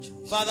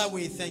Father,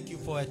 we thank you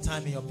for a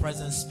time in your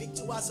presence. Speak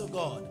to us, O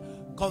God.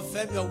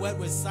 Confirm your word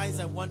with signs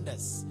and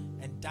wonders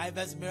and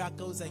diverse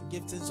miracles and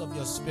giftings of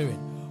your spirit.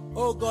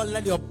 Oh God,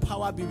 let your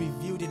power be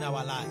revealed in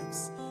our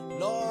lives.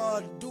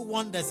 Lord, do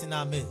wonders in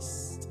our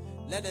midst.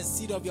 Let the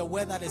seed of your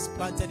word that is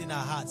planted in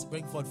our hearts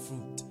bring forth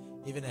fruit,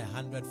 even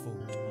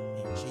 100-fold.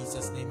 In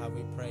Jesus' name have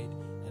we prayed,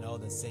 and all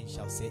the saints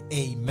shall say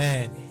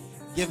amen.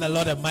 Give the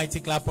Lord a mighty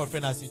clap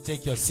offering as you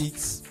take your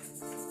seats.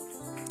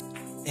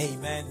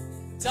 Amen.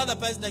 Tell the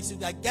person next to you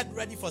that get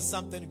ready for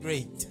something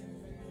great.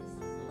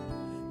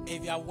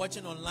 If you are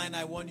watching online,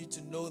 I want you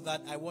to know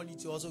that I want you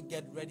to also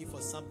get ready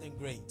for something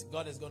great.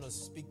 God is going to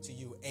speak to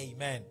you.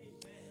 Amen.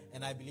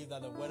 And I believe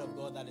that the word of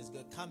God that is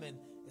going to come in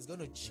is going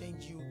to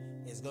change you,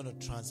 is going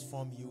to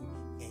transform you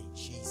in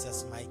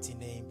Jesus' mighty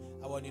name.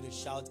 I want you to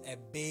shout a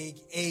big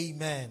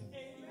amen.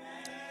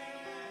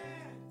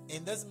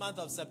 In this month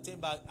of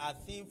September, our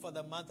theme for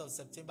the month of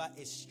September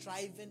is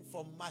striving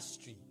for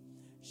mastery.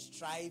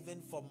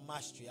 Striving for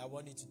mastery. I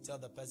want you to tell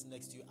the person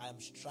next to you, I am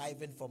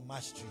striving for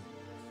mastery.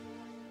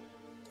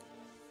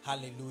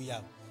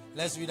 Hallelujah.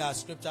 Let's read our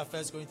scripture,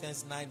 1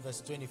 Corinthians 9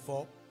 verse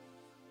 24.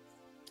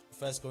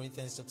 1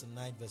 Corinthians chapter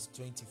 9 verse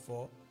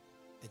 24.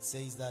 It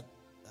says that,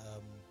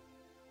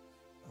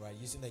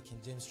 using the King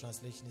James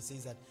translation, it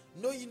says that,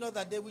 know ye not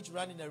that they which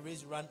run in a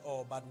race run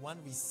all, but one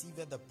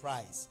receiveth the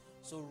prize.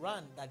 So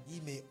run that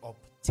ye may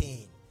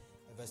obtain.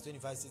 And verse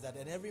 25 says that,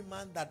 and every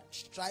man that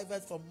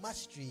striveth for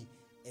mastery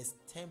is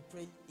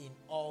temperate in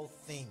all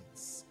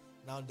things.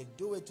 Now they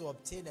do it to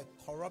obtain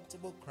a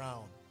corruptible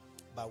crown,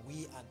 but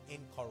we an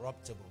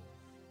incorruptible.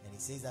 And he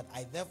says that,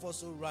 I therefore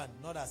so run,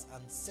 not as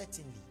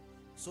uncertainly,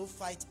 so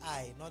fight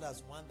I, not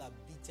as one that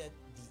beateth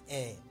the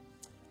air.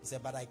 He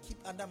said, but I keep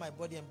under my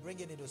body and bring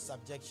it into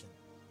subjection,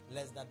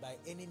 lest that by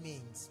any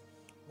means,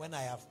 when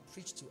I have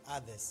preached to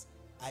others,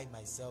 I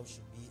myself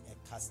should be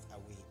a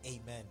castaway.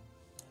 Amen.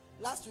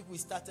 Last week we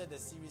started a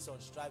series on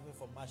striving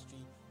for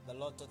mastery. The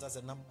Lord taught us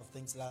a number of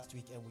things last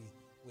week, and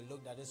we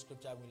looked at this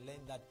scripture and we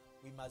learned that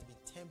we must be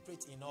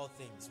temperate in all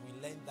things.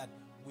 We learned that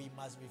we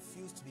must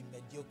refuse to be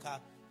mediocre.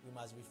 We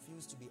must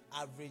refuse to be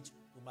average.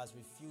 We must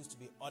refuse to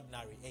be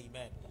ordinary.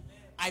 Amen.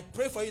 I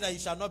pray for you that you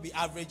shall not be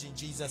average in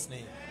Jesus'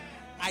 name.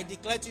 I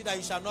declare to you that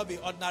you shall not be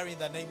ordinary in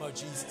the name of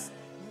Jesus.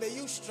 May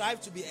you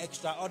strive to be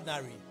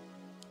extraordinary.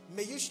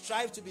 May you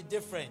strive to be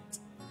different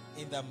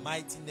in the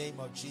mighty name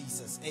of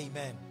Jesus.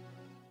 Amen.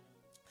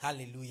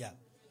 Hallelujah.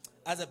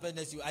 As a person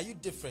next to you, are you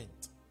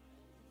different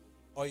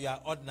or you are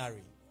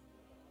ordinary?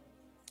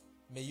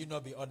 May you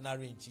not be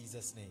ordinary in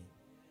Jesus' name.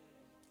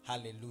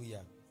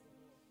 Hallelujah.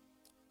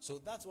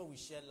 So that's what we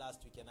shared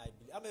last week, and I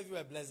believe, how many of you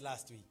were blessed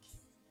last week?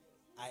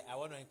 I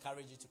want to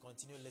encourage you to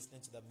continue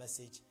listening to the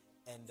message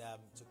and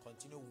to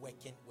continue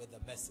working with the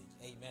message.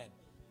 Amen.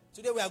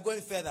 Today we are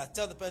going further.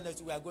 Tell the person next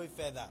to you, we are going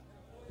further.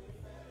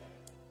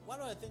 One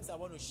of the things I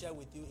want to share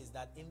with you is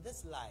that in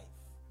this life,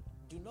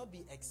 do not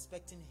be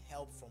expecting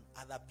help from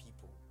other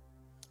people.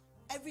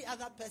 Every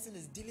other person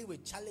is dealing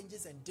with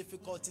challenges and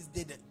difficulties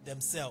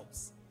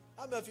themselves.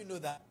 How many of you know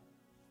that?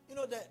 You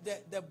know,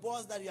 the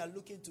boss that you are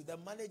looking to, the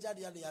manager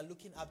that you are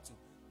looking up to,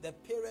 the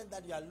parent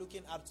that you are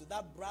looking up to,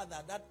 that brother,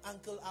 that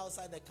uncle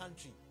outside the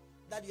country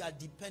that you are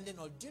dependent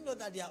on. Do you know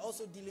that they are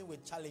also dealing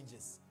with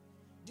challenges?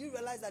 Do you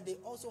realize that they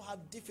also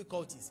have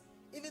difficulties?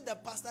 Even the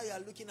pastor you are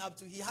looking up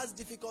to, he has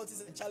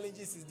difficulties and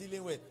challenges he's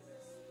dealing with.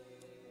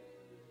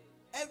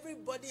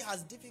 Everybody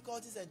has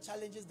difficulties and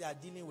challenges they are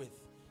dealing with.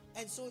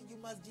 And so you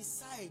must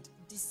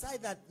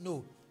decide that,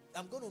 no,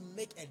 I'm going to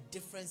make a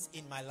difference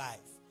in my life.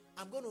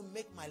 I'm going to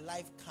make my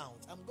life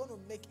count. I'm going to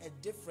make a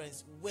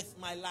difference with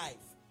my life.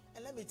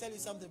 And let me tell you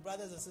something,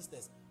 brothers and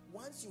sisters.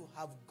 Once you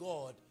have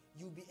God,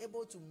 you'll be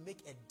able to make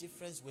a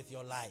difference with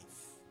your life.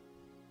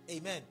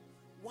 Amen.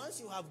 Once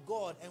you have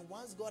God, and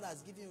once God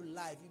has given you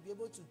life, you'll be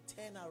able to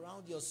turn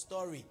around your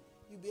story.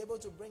 You'll be able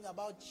to bring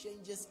about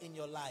changes in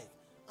your life.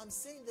 I'm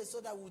saying this so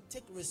that we'll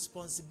take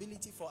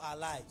responsibility for our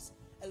lives.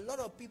 A lot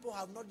of people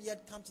have not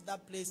yet come to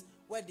that place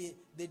where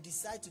they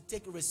decide to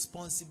take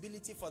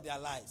responsibility for their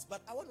lives.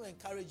 But I want to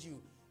encourage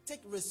you, take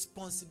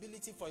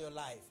responsibility for your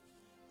life.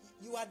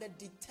 You are the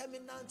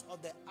determinant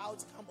of the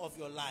outcome of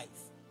your life.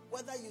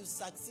 Whether you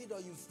succeed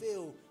or you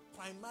fail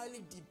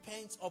primarily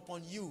depends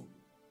upon you.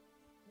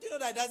 Do you know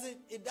that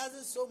it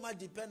doesn't so much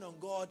depend on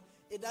God.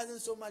 It doesn't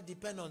so much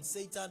depend on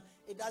Satan.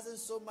 It doesn't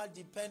so much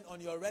depend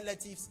on your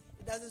relatives.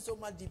 It doesn't so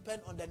much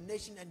depend on the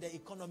nation and the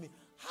economy.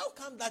 How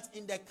come that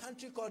in the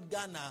country called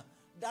Ghana,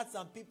 that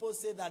some people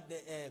say that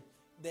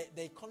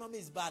the economy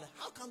is bad?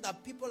 How come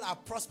that people are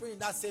prospering in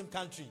that same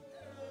country?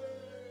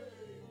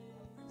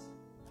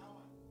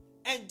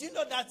 And do you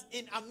know that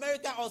in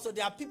America also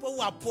there are people who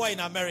are poor in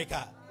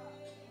America?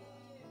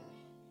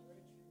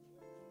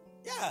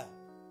 Yeah.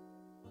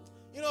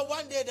 You know,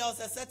 one day there was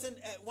a certain,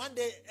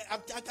 I'm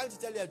coming to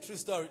tell you a true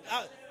story.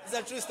 It's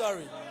a true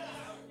story.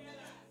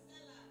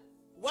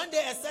 One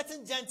day a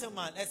certain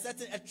gentleman,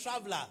 a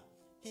traveler,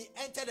 he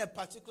entered a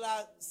particular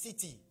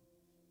city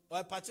or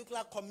a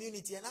particular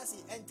community, and as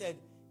he entered,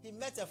 he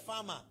met a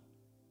farmer.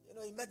 You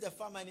know, he met the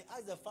farmer and he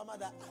asked the farmer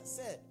that,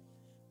 sir,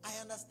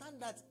 I understand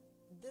that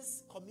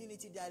this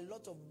community, there are a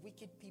lot of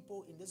wicked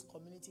people in this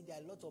community. There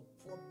are a lot of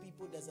poor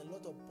people. There's a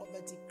lot of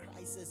poverty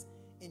crisis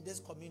in this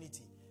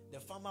community. The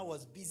farmer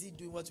was busy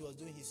doing what he was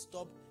doing. He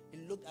stopped. He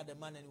looked at the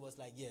man and he was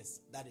like, yes,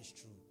 that is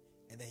true.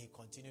 And then he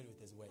continued with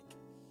his work.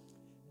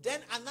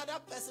 Then another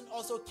person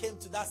also came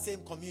to that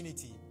same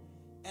community.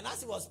 And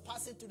as he was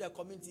passing through the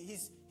community,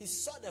 he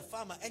saw the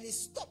farmer and he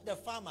stopped the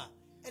farmer.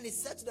 And he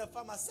said to the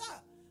farmer, sir,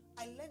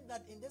 I learned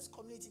that in this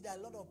community there are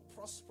a lot of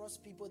prosperous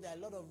people, there are a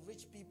lot of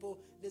rich people.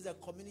 There's a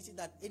community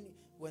that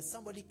when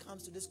somebody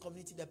comes to this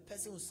community, the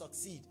person will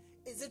succeed.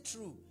 Is it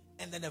true?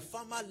 And then the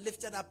farmer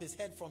lifted up his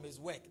head from his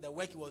work, the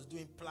work he was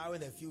doing,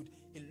 plowing the field.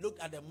 He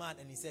looked at the man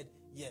and he said,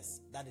 yes,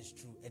 that is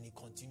true. And he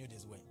continued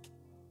his work.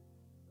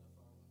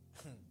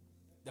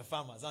 The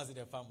farmer, someone say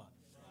the farmer.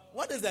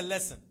 What is the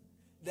lesson?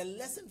 The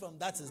lesson from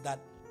that is that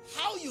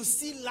how you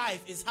see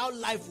life is how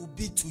life will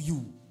be to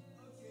you.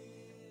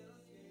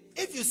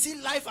 If you see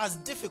life as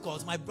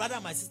difficult, my brother,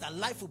 my sister,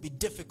 life will be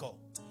difficult.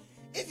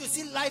 If you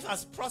see life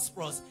as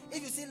prosperous,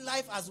 if you see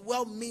life as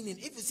well-meaning,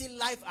 if you see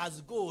life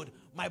as good,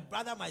 my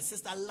brother, my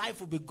sister, life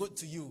will be good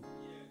to you.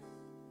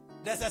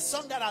 There's a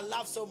song that I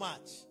love so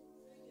much.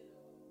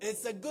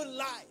 It's a good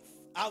life.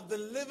 I've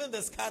been living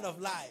this kind of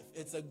life.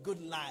 It's a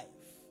good life.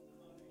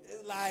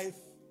 Life,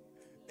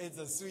 it's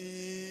a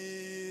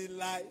sweet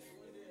life.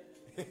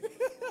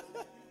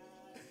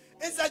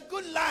 It's a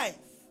good life.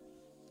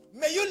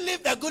 May you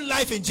live the good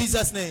life in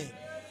Jesus' name.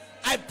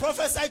 I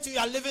prophesy to you,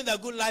 are living the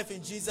good life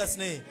in Jesus'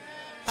 name.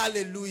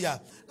 Hallelujah.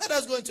 Let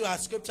us go into our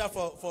scripture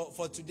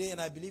for today,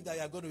 and I believe that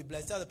you are going to be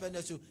blessed. Tell the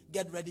person to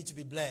get ready to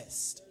be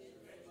blessed.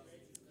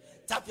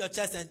 Tap your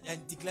chest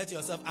and declare to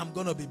yourself, I'm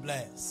going to be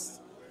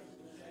blessed.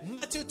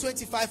 Matthew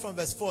 25 from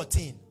verse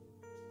 14.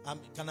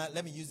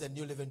 Let me use the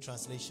New Living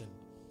Translation.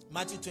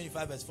 Matthew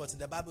 25 verse 14.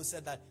 The Bible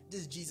said that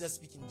this is Jesus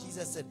speaking.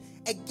 Jesus said,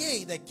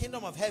 again, the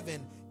kingdom of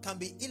heaven can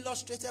be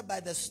illustrated by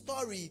the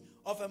story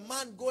of a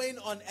man going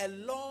on a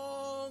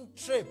long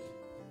trip.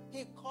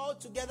 He called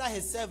together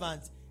his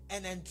servants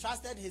and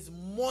entrusted his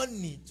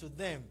money to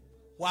them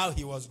while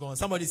he was gone.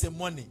 Somebody say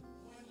money.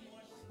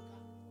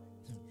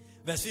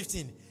 Verse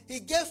 15. He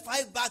gave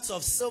 5 bags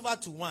of silver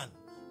to one,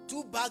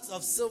 2 bags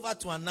of silver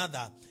to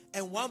another,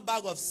 and 1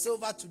 bag of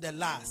silver to the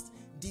last,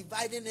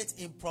 dividing it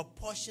in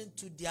proportion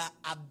to their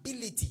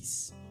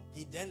abilities.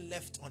 He then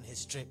left on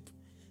his trip.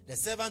 The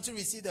servant who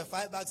received the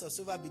 5 bags of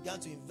silver began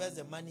to invest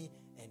the money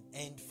and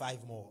earned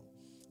 5 more.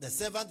 The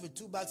servant with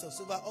 2 bags of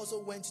silver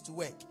also went to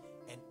work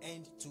and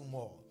earned 2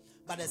 more.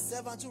 But the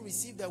servant who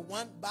received the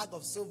 1 bag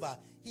of silver,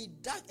 he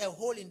dug a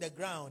hole in the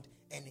ground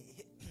and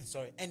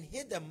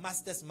hid the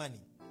master's money.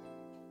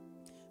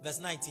 Verse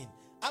 19.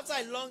 After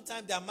a long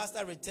time, their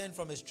master returned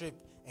from his trip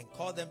and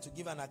called them to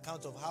give an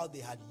account of how they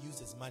had used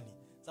his money.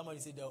 Somebody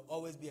said there will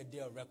always be a day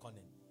of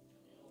reckoning.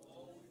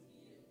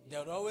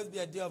 There will always be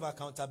a day of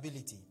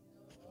accountability.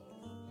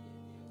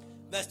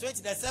 Verse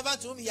 20, the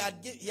servant to whom he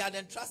had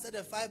entrusted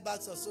the 5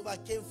 bags of silver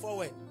came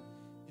forward.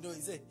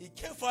 He said, he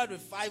came forward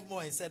with 5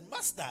 more and said,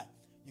 Master,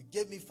 you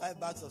gave me 5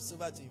 bags of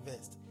silver to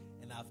invest,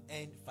 and I've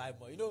earned 5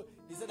 more.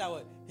 He said that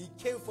word. He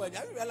came forward.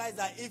 Have you realized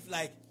that if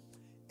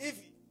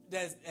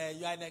there's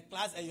you are in a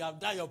class and you have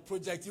done your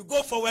project, you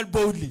go forward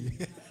boldly.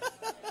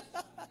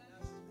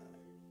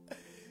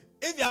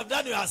 If you have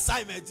done your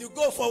assignment, you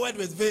go forward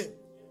with vim.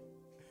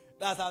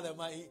 That's how the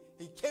man,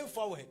 he came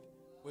forward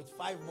with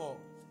 5 more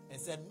and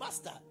said,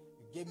 Master,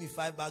 you gave me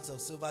 5 bags of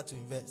silver to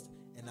invest,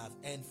 and I've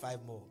earned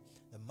 5 more.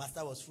 The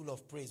master was full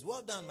of praise.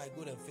 Well done, my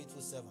good and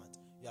faithful servant.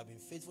 You have been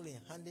faithful in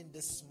handling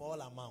this small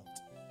amount.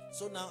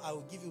 So now I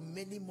will give you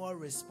many more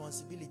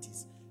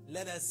responsibilities.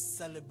 Let us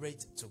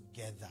celebrate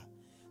together.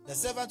 The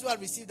servant who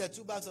had received the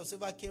 2 bags of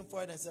silver came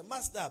forward and said,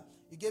 Master,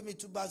 you gave me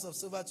 2 bags of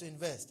silver to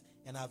invest,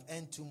 and I've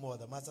earned 2 more.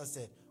 The master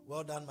said,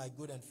 well done, my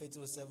good and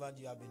faithful servant.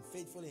 You have been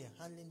faithful in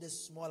handling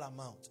this small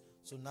amount.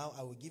 So now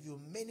I will give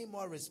you many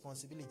more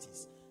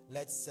responsibilities.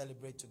 Let's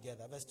celebrate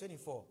together. Verse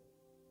 24.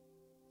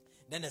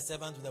 Then the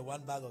servant with the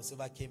 1 bag of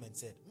silver came and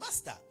said,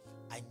 Master,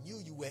 I knew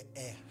you were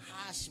a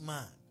harsh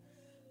man,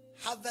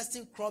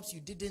 harvesting crops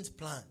you didn't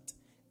plant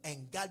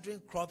and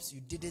gathering crops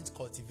you didn't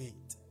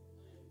cultivate.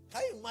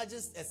 Can you imagine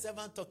a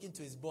servant talking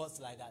to his boss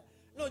like that?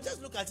 No,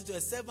 just look at it. To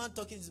a servant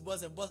talking to his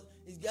boss, and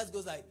his just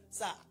goes like,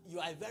 Sir, you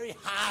are a very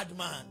hard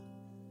man.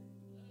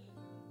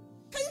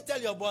 Can you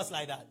tell your boss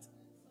like that?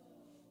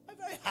 A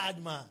very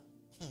hard man.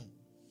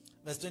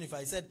 Verse 25.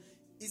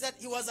 He said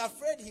he was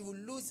afraid he would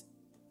lose.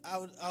 I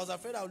was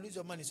afraid I would lose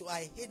your money, so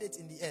I hid it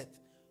in the earth.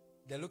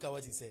 Then look at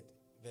what he said.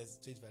 Verse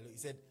 25. He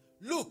said,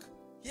 look,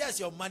 here's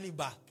your money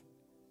back.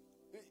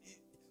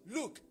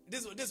 Look,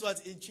 this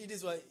was in tree.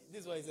 This was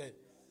he said.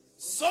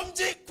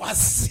 Somji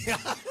kwasia.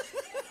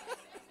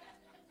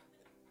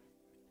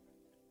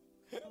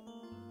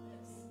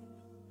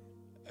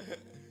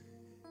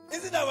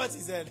 Isn't that what he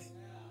said?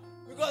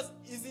 Because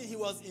you see, he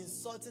was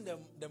insulting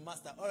the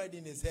master already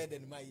in his head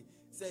and mind.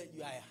 He said,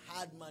 you are a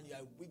hard man, you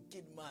are a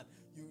wicked man.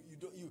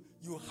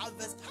 You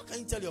harvest. How can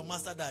you tell your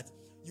master that?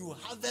 You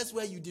harvest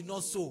where you did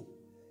not sow.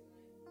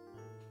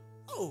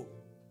 Oh.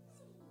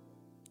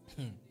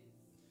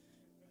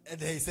 And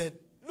then he said,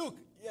 look,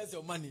 here's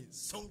your money.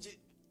 Somje.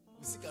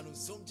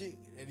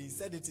 And he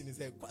said it in his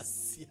head.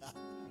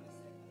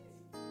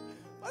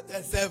 What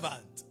a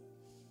servant.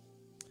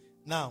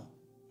 Now,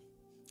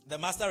 the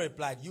master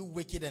replied, you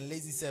wicked and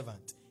lazy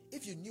servant.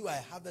 If you knew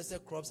I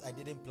harvested crops I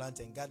didn't plant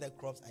and gathered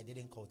crops I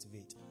didn't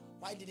cultivate,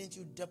 why didn't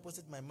you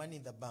deposit my money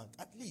in the bank?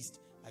 At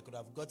least I could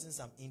have gotten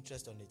some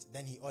interest on it.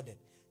 Then he ordered,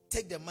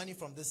 take the money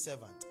from this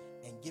servant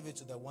and give it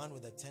to the one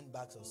with the 10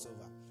 bags of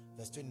silver.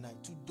 Verse 29,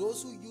 to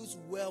those who use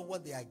well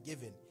what they are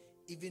given,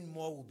 even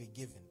more will be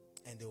given,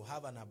 and they will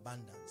have an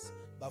abundance.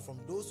 But from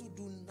those who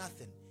do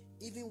nothing,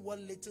 even what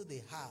little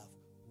they have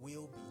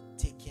will be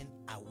taken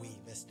away.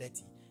 Verse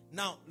 30.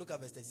 Now, look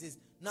at verse 30. It says,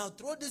 now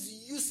throw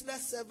this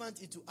useless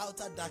servant into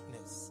outer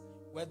darkness,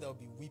 where there will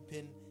be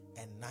weeping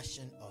and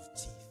gnashing of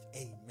teeth.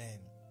 Amen.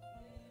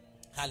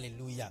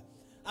 Hallelujah.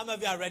 How many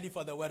of you are ready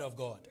for the word of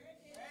God?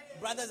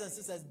 Brothers and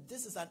sisters,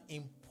 this is an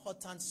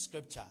important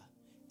scripture.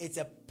 It's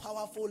a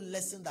powerful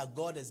lesson that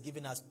God has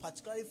given us,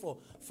 particularly for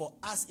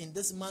us in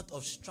this month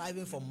of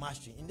striving for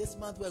mastery. In this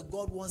month where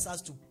God wants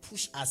us to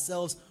push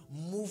ourselves,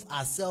 move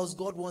ourselves.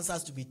 God wants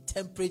us to be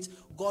temperate.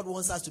 God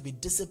wants us to be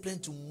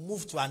disciplined to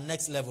move to our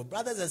next level.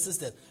 Brothers and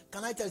sisters,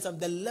 can I tell you something?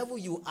 The level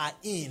you are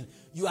in,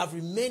 you have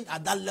remained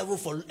at that level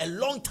for a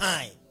long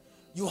time.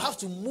 You have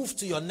to move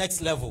to your next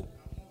level.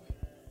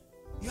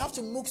 You have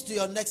to move to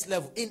your next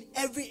level in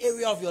every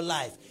area of your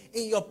life.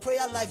 In your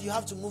prayer life, you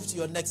have to move to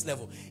your next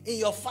level. In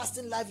your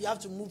fasting life, you have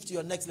to move to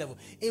your next level.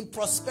 In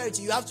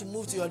prosperity, you have to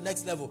move to your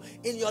next level.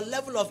 In your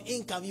level of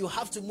income, you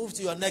have to move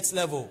to your next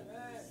level.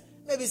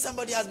 Maybe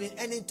somebody has been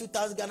earning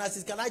 2,000 Ghana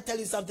cedis. Can I tell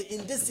you something?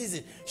 In this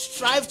season,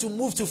 strive to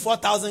move to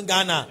 4,000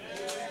 Ghana.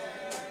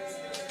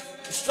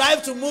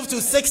 Strive to move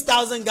to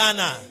 6,000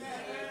 Ghana.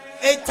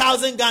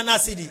 8,000 Ghana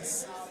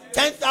cedis.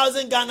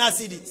 10,000 Ghana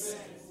cedis.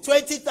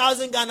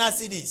 20,000 Ghana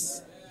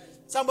cedis.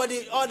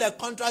 Somebody, all the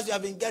contracts you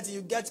have been getting,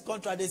 you get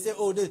contract, they say,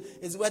 oh, this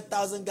is worth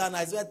 1,000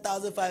 Ghana, it's worth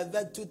 1,500, it's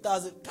worth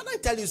 2,000. Can I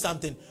tell you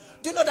something?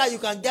 Do you know that you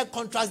can get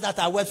contracts that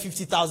are worth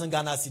 50,000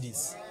 Ghana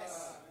cedis?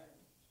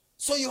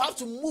 So you have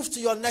to move to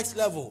your next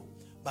level.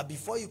 But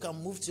before you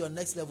can move to your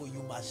next level,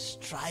 you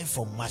must strive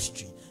for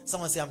mastery.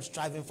 Someone say, I'm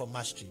striving for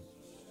mastery.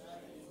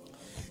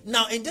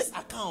 Now, in this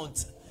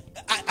account,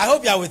 I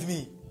hope you are with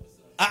me.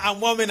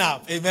 I'm warming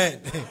up.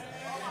 Amen.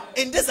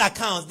 In this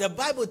account, the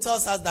Bible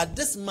tells us that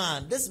this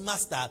man, this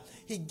master,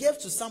 he gave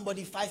to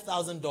somebody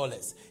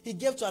 $5,000. He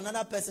gave to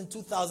another person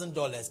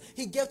 $2,000.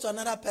 He gave to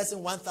another person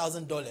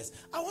 $1,000.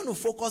 I want to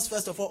focus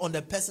first of all on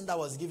the person that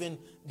was given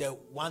the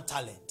 1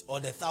 talent or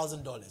the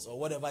 $1,000 or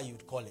whatever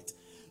you'd call it.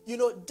 You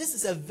know, this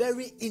is a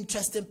very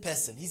interesting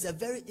person. He's a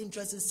very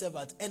interesting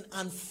servant. And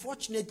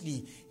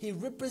unfortunately, he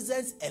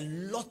represents a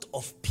lot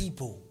of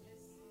people.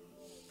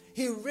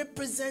 He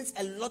represents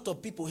a lot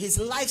of people. His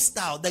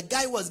lifestyle, the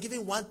guy was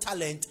given 1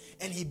 talent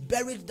and he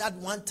buried that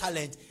 1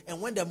 talent. And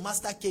when the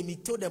master came, he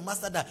told the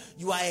master that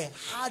you are a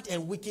hard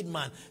and wicked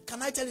man.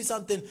 Can I tell you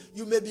something?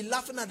 You may be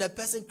laughing at the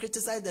person,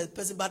 criticizing the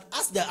person, but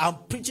as I'm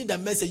preaching the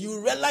message,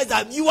 you realize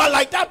that you are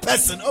like that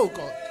person. Oh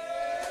God.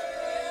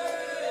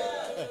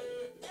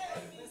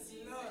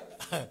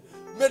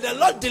 May the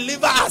Lord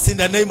deliver us in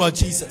the name of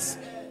Jesus.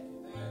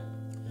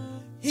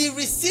 He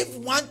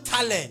received 1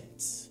 talent.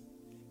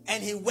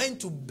 And he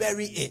went to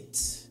bury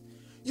it.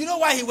 You know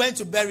why he went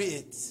to bury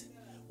it?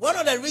 One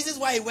of the reasons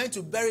why he went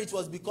to bury it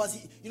was because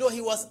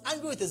he was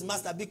angry with his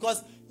master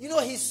because,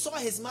 he saw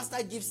his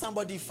master give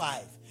somebody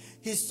 5.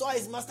 He saw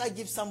his master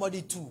give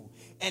somebody 2.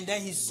 And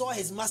then he saw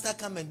his master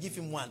come and give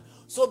him 1.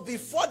 So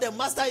before the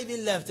master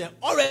even left,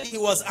 already he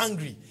was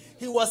angry.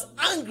 He was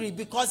angry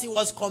because he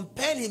was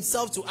comparing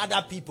himself to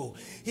other people.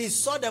 He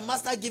saw the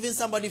master giving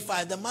somebody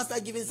 5, the master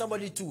giving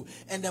somebody 2,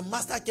 and the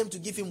master came to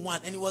give him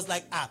 1. And he was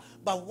like,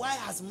 but why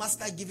has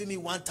master given me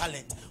 1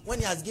 talent? When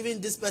he has given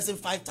this person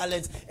 5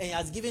 talents and he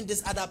has given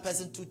this other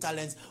person 2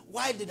 talents,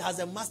 why has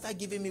the master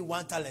given me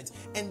 1 talent?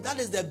 And that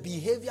is the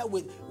behavior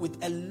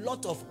with a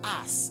lot of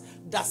us,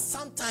 that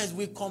sometimes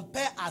we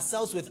compare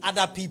ourselves with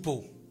other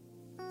people.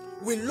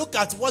 We look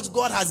at what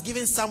God has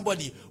given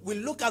somebody. We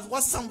look at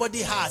what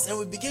somebody has and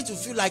we begin to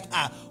feel like,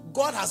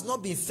 God has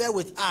not been fair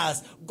with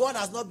us. God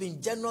has not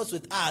been generous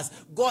with us.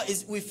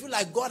 We feel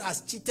like God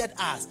has cheated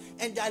us.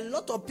 And there are a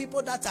lot of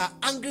people that are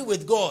angry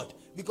with God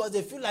because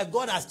they feel like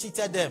God has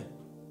cheated them.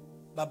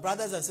 But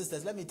brothers and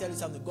sisters, let me tell you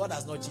something. God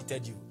has not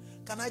cheated you.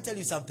 Can I tell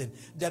you something?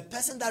 The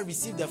person that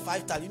received the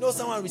 5 talents,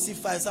 someone received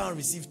 5, someone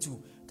received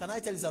 2. Can I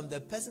tell you something?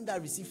 The person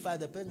that received 5,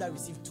 the person that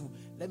received 2,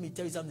 let me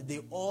tell you something. They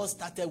all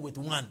started with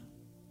 1.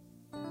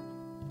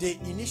 They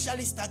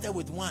initially started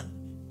with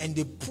 1 and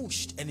they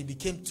pushed and it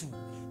became 2.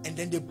 And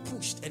then they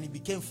pushed and it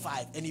became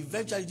 5. And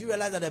eventually, do you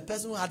realize that the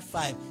person who had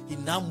 5, he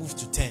now moved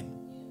to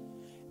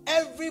 10?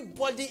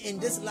 Everybody in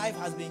this life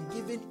has been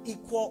given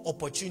equal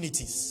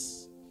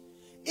opportunities.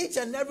 Each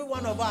and every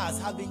one of us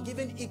have been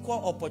given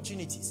equal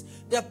opportunities.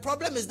 The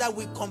problem is that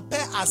we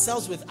compare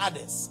ourselves with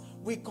others.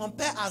 We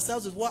compare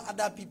ourselves with what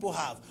other people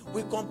have.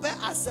 We compare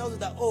ourselves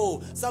with that,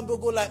 some people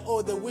go like,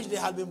 they wish they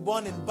had been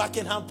born in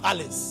Buckingham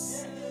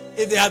Palace.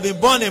 If they have been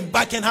born in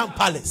Buckingham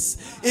Palace,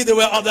 if they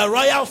were of the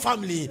royal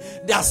family,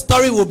 their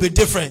story will be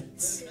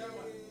different.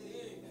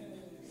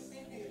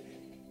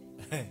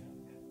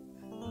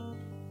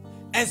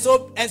 And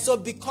so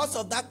because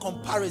of that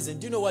comparison,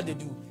 do you know what they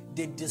do?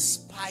 They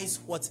despise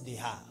what they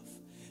have.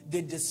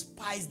 They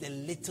despise the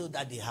little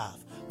that they have.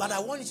 But I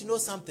want you to know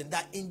something,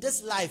 that in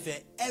this life,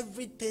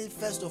 everything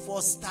first of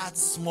all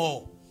starts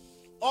small.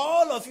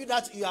 All of you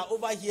that you are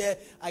over here,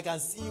 I can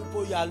see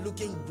you are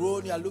looking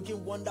grown, you are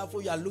looking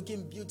wonderful, you are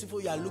looking beautiful,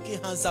 you are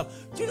looking handsome.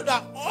 Do you know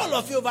that all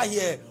of you over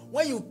here,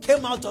 when you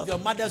came out of your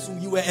mother's womb,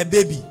 you were a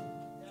baby?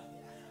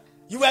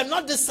 You were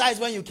not this size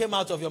when you came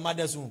out of your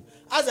mother's womb.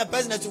 As a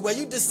person, were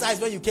you this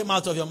size when you came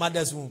out of your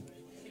mother's womb?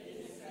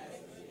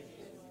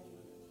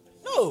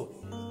 No.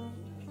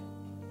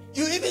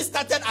 You even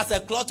started as a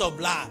clot of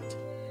blood.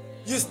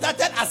 You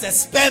started as a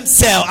sperm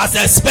cell,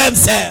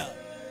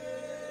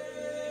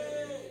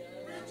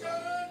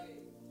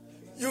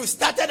 You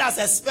started as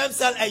a sperm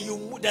cell,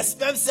 and the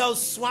sperm cell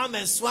swam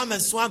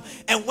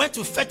and went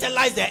to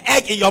fertilize the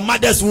egg in your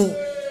mother's womb.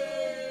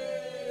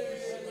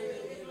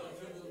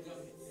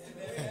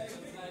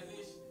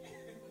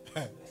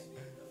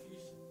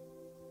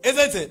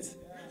 Isn't it?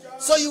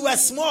 So you were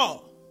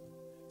small.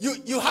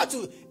 You had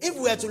to, if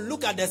we were to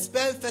look at the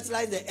sperm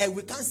fertilize the egg,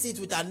 we can't see it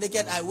with our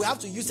naked eye. We have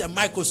to use a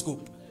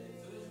microscope.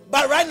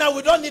 But right now,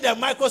 we don't need a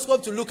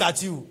microscope to look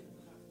at you.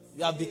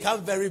 You have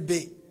become very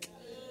big.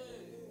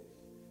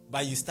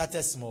 But you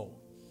started small.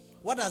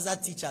 What does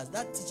that teach us?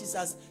 That teaches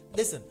us,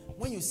 listen,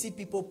 when you see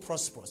people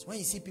prosperous, when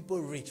you see people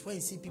rich, when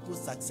you see people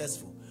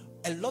successful,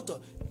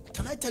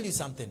 can I tell you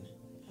something?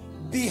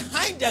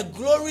 Behind the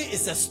glory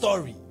is a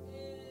story.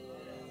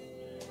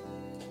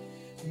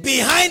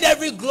 Behind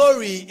every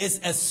glory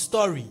is a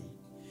story.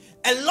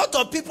 A lot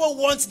of people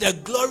want the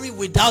glory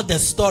without the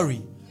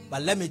story.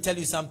 But let me tell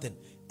you something.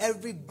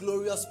 Every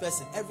glorious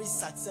person, every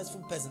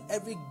successful person,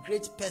 every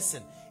great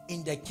person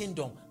in the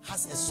kingdom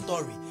has a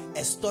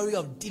story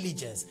of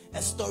diligence,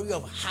 a story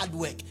of hard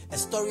work, a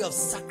story of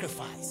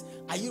sacrifice.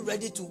 Are you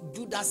ready to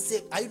do that?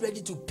 Are you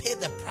ready to pay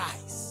the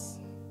price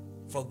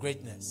for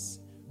greatness?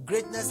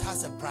 Greatness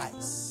has a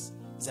price.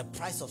 It's a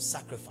price of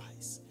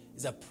sacrifice.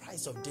 It's a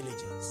price of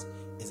diligence.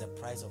 It's a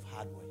price of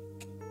hard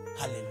work.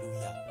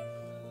 Hallelujah.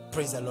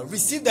 Praise the Lord.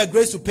 Receive the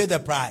grace to pay the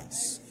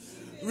price.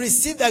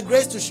 Receive the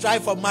grace to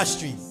strive for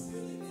mastery.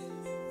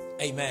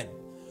 Amen.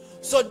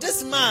 So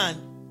this man,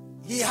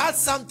 he had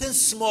something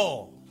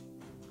small.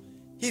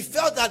 He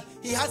felt that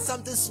he had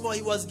something small.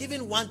 He was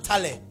given 1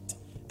 talent.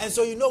 And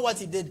so you know what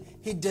he did?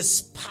 He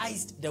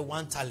despised the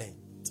 1 talent.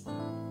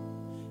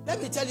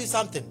 Let me tell you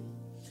something.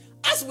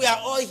 As we are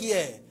all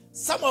here,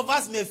 some of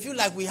us may feel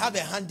like we have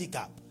a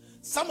handicap.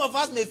 Some of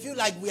us may feel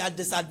like we are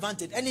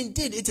disadvantaged. And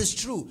indeed, it is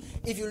true.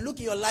 If you look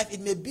in your life, it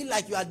may be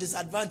like you are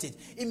disadvantaged.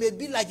 It may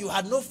be like you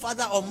had no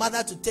father or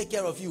mother to take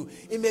care of you.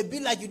 It may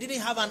be like you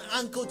didn't have an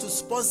uncle to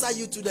sponsor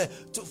you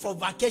for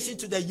vacation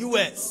to the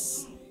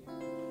US.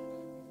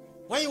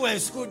 When you were in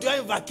school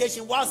during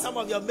vacation, while some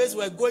of your mates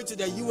were going to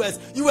the US,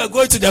 you were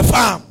going to the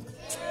farm.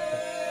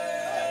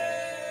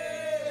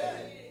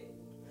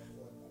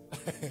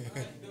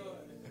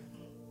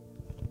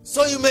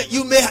 So you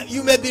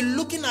may be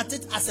looking at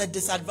it as a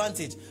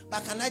disadvantage.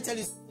 But can I tell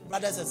you,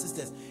 brothers and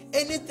sisters,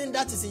 anything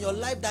that is in your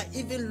life that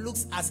even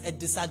looks as a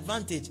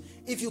disadvantage,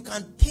 if you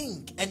can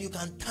think and you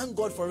can thank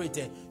God for it,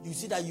 you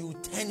see that you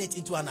turn it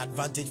into an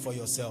advantage for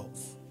yourself.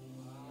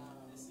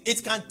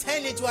 It can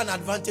turn into an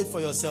advantage for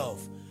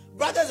yourself.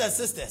 Brothers and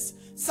sisters,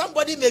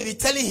 somebody may be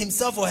telling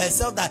himself or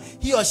herself that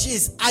he or she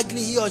is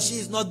ugly, he or she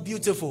is not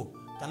beautiful.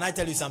 Can I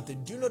tell you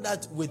something? Do you know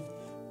that with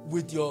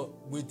your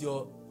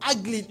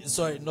ugly,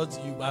 sorry, not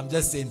you, I'm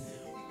just saying,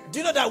 do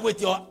you know that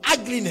with your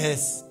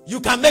ugliness,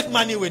 you can make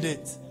money with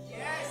it?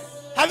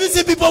 Yes. Have you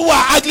seen people who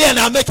are ugly and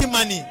are making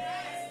money? Yes.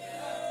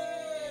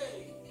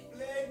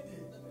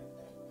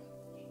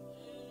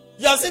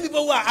 You have seen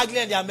people who are ugly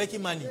and they are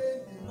making money.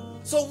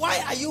 So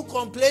why are you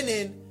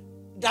complaining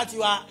that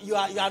you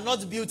are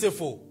not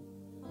beautiful,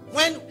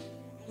 when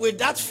with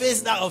that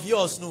face that of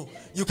yours, no,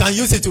 you can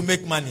use it to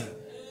make money?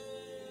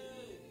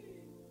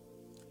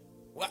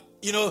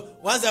 You know,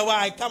 once in a while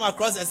I come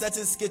across a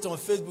certain skit on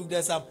Facebook.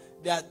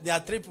 There are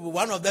 3 people.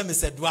 One of them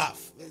is a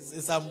dwarf.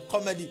 It's some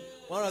comedy.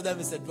 One of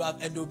them is a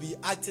dwarf, and they'll be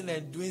acting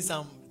and doing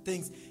some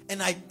things.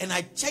 And I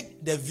check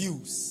the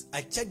views.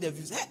 Hey,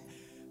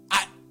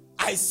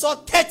 I saw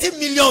 30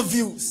 million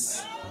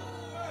views.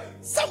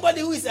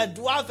 Somebody who is a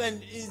dwarf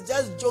and is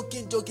just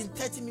joking,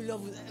 30 million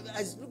views.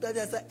 I look at it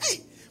and say,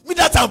 hey, with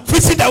that I'm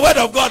preaching the word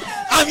of God,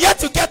 I'm yet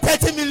to get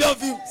 30 million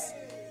views.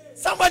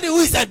 Somebody who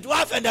is a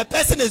dwarf and the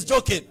person is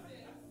joking.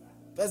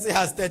 Person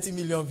has 30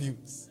 million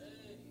views.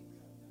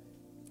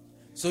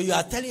 So you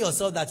are telling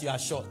yourself that you are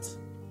short.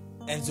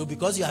 And so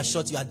because you are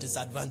short, you are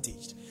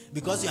disadvantaged.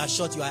 Because you are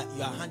short, you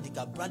are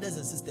handicapped. Brothers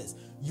and sisters,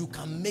 you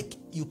can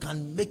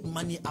make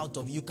money out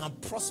of it. You can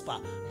prosper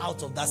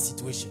out of that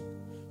situation.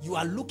 You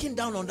are looking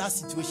down on that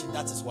situation.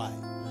 That is why.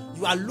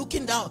 You are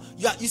looking down.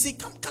 You see,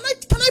 can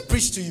I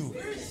preach to you?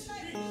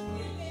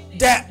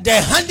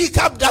 The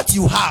handicap that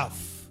you have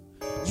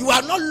You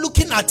are not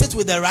looking at it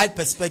with the right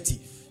perspective.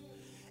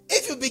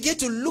 If you begin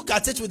to look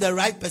at it with the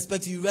right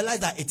perspective, you realize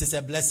that it is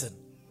a blessing.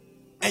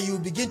 And you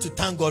begin to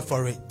thank God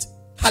for it.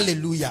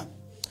 Hallelujah.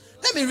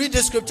 Let me read the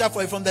scripture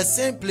for you from the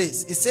same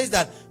place. It says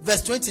that,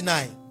 verse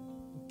 29.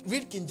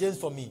 Read King James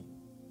for me.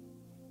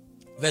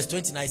 Verse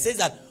 29 says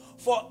that,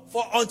 For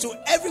unto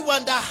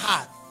everyone that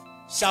hath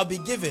shall be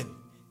given,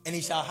 and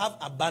he shall have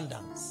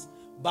abundance.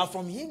 But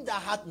from him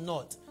that hath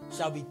not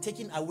shall be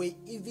taken away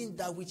even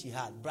that which he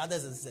had.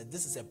 Brothers and sisters,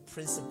 this is a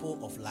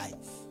principle of life.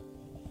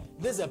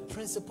 This is a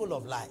principle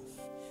of life.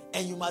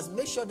 And you must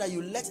make sure that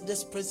you let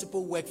this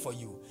principle work for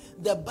you.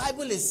 The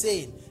Bible is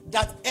saying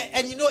that,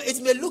 and you know,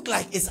 it may look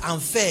like it's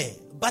unfair,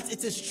 but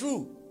it is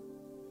true.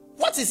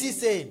 What is he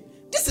saying?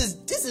 This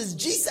is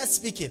Jesus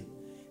speaking.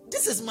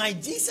 This is my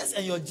Jesus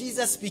and your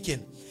Jesus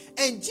speaking.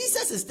 And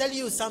Jesus is telling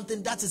you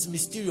something that is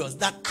mysterious.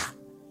 That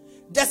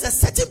there's a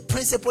certain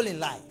principle in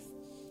life.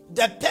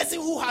 The person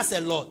who has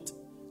a lot,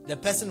 the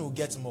person will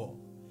get more.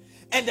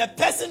 And the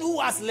person who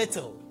has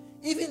little,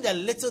 even the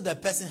little the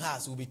person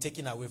has will be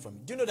taken away from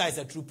you. Do you know that is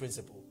a true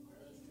principle?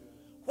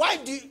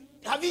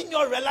 Have you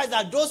not realized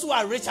that those who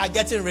are rich are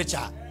getting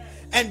richer?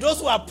 And those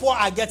who are poor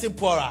are getting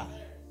poorer?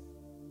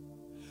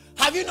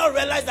 Have you not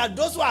realized that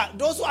those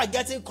who are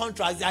getting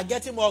contracts, they are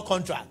getting more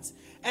contracts?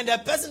 And the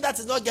person that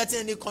is not getting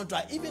any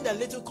contract, even the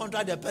little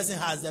contract the person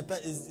has,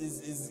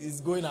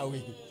 is going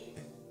away.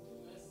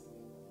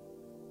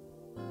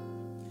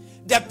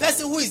 The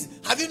person who is,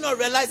 have you not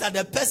realized that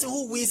the person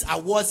who wins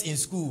awards in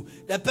school,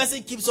 the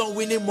person keeps on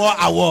winning more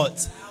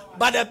awards?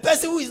 But the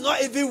person who is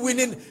not even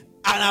winning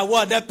an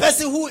award, the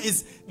person who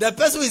is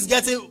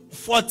getting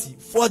 40,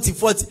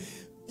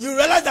 you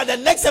realize that the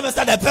next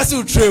semester the person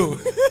will trail.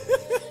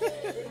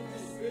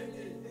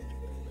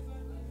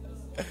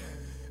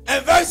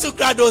 And very soon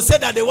they'll say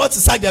that they want to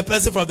sack the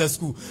person from the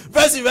school.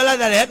 First you realize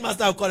that the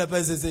headmaster will call the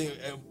person and say,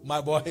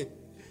 my boy,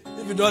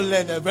 if you don't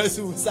learn, the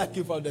person will sack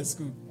you from the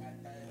school.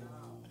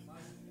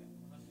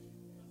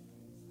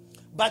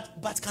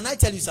 But can I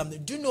tell you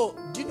something? Do you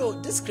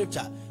know this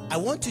scripture? I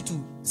want you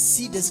to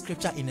see this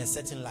scripture in a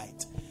certain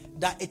light.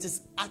 That it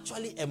is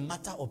actually a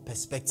matter of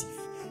perspective.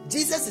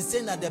 Jesus is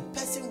saying that the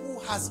person who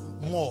has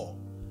more,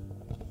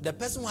 the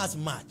person who has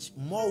much,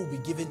 more will be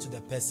given to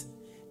the person.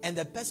 And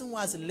the person who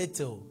has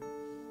little,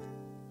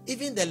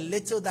 even the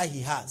little that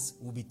he has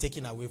will be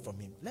taken away from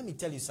him. Let me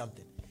tell you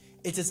something.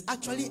 It is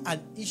actually an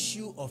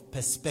issue of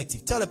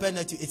perspective. Tell the person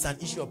next to you, it's an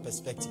issue of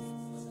perspective.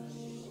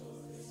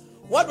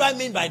 What do I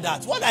mean by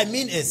that? What I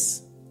mean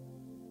is,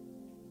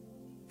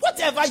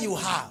 whatever you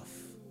have,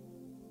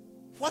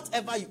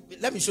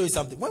 let me show you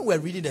something. When we're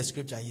reading the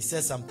scripture, he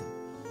says something.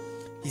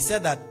 He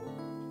said that,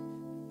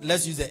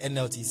 let's use the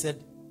NLT. He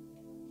said,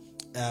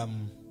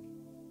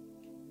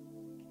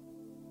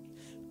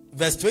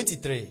 verse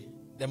 23,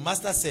 the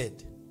master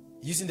said,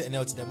 using the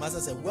NLT, the master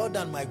said, well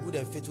done, my good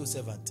and faithful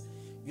servant.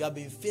 You have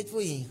been faithful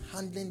in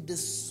handling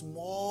this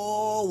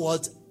small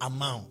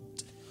amount.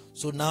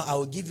 So now I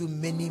will give you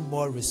many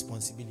more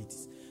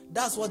responsibilities.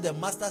 That's what the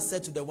master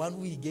said to the one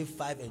who he gave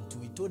 5 and 2.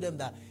 He told them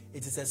that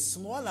it is a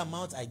small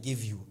amount I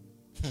give you.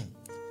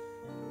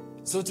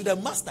 So to the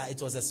master,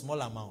 it was a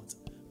small amount.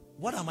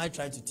 What am I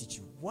trying to teach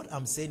you? What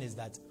I'm saying is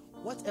that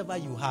whatever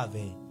you have,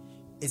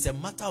 it's a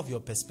matter of your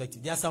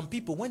perspective. There are some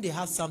people, when they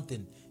have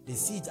something, they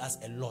see it as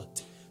a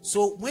lot.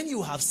 So when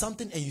you have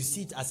something and you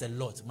see it as a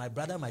lot, my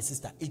brother, my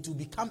sister, it will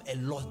become a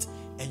lot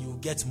and you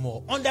get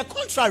more. On the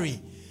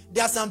contrary,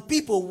 there are some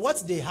people,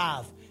 what they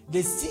have,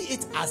 they see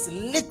it as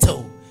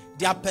little.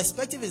 Their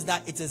perspective is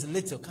that it is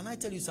little. Can I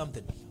tell you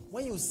something?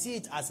 When you see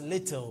it as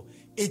little,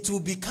 it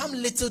will become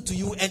little to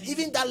you, and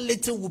even that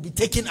little will be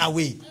taken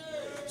away.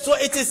 So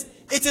it is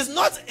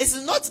not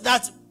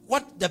that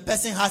what the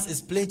person has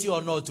is plenty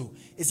or not.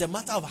 It's a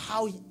matter of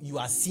how you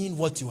are seeing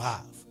what you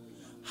have.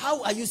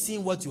 How are you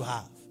seeing what you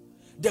have?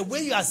 The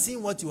way you are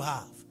seeing what you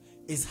have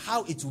is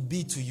how it will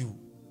be to you.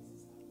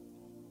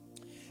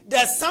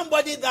 There's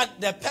somebody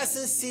that the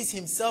person sees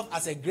himself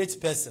as a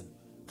great person.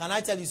 Can I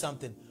tell you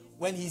something?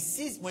 When you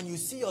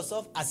see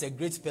yourself as a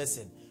great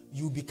person,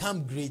 you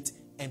become great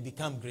and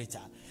become greater.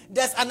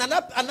 There's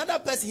another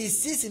person, he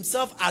sees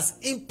himself as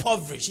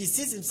impoverished. He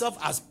sees himself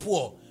as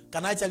poor.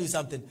 Can I tell you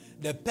something?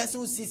 The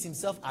person who sees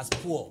himself as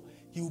poor,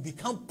 he will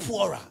become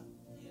poorer.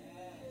 Yes.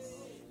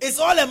 It's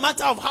all a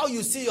matter of how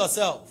you see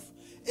yourself.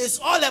 It's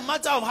all a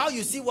matter of how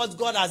you see what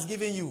God has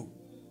given you.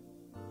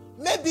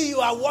 Maybe you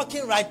are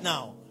walking right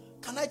now.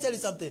 Can I tell you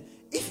something?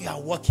 If you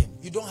are walking,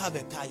 you don't have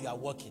a car, you are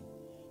walking.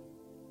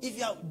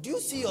 Do you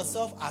see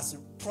yourself as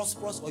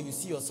prosperous or you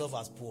see yourself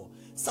as poor?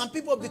 Some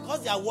people,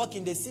 because they are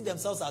walking, they see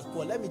themselves as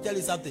poor. Let me tell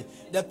you something.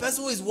 The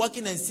person who is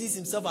walking and sees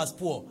himself as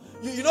poor,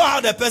 you know how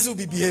the person will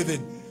be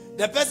behaving.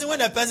 When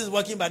the person is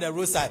walking by the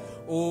roadside,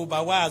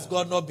 but why has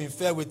God not been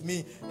fair with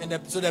me?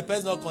 So the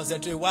person not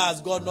concentrating. Why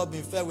has God not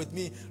been fair with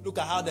me? Look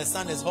at how the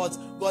sun is hot.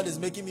 God is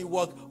making me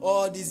work.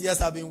 All these years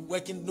I've been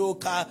working, no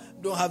car,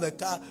 don't have a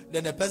car.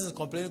 Then the person is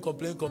complaining. Do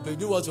you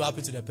know what will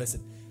happen to the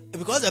person?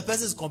 Because the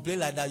person is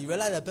complaining like that, you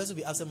realize the person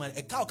will be absent-minded.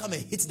 A car will come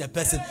and hit the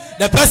person.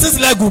 The person's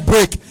leg will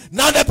break.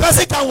 Now the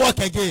person can't walk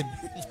again.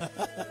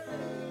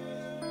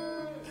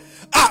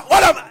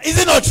 Is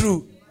it not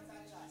true?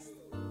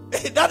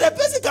 Now the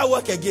person can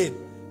walk again.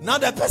 Now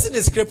the person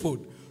is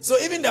crippled. So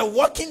even the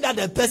walking that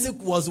the person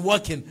was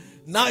walking,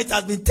 now it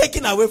has been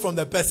taken away from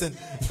the person.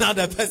 Now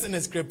the person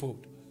is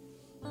crippled.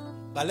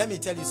 But let me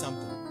tell you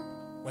something.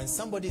 When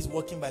somebody is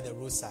walking by the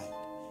roadside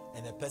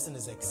and the person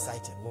is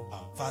excited,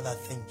 wow, Father,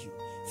 thank you.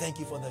 Thank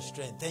you for the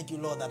strength. Thank you,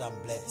 Lord, that I'm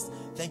blessed.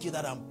 Thank you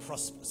that I'm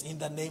prosperous. In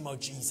the name of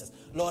Jesus.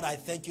 Lord, I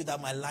thank you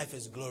that my life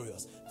is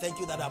glorious. Thank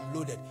you that I'm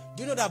loaded.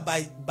 Do you know that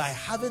by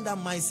having that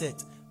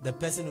mindset, the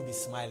person will be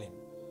smiling?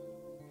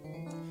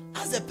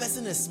 As the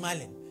person is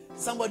smiling,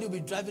 somebody will be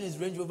driving his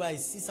Range Rover. He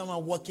sees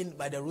someone walking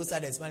by the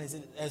roadside and smiling.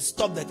 He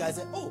stop the car and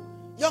say, oh,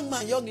 young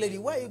man, young lady,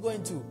 where are you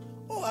going to?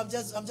 Oh, I'm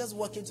just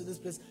walking to this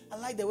place. I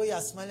like the way you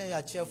are smiling, you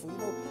are cheerful. You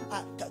know,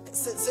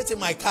 sit in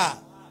my car.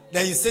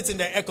 Then you sit in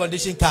the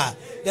air-conditioned car.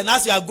 Then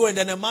as you are going,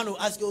 then a man will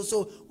ask you,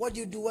 so what do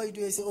you do? What do you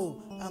do? You say,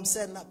 oh, I'm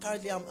saying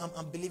currently I'm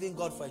believing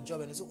God for a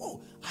job. And you say,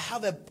 oh, I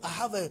have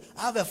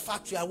a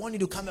factory. I want you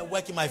to come and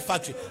work in my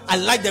factory. I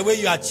like the way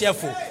you are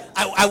cheerful.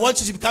 I want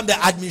you to become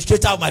the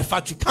administrator of my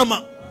factory. Come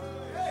on.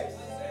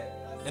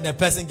 And the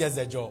person gets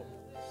the job.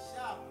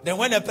 Then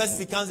when the person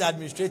becomes the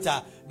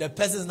administrator, the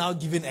person is now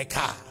given a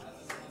car.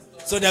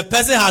 So the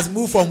person has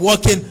moved from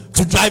walking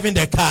to driving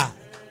the car.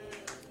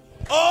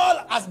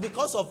 All as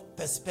because of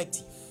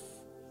perspective,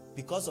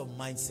 because of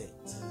mindset.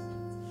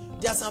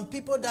 There are some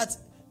people that,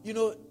 you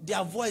know,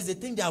 their voice, they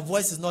think their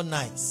voice is not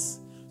nice.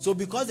 So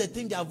because they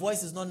think their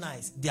voice is not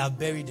nice, they have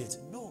buried it.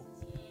 No.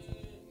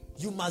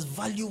 You must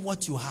value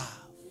what you have.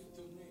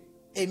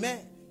 Amen.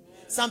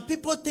 Some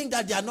people think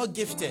that they are not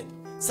gifted.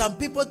 Some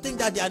people think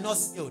that they are not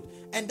skilled.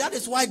 And that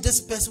is why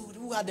this person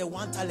who had the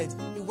one talent,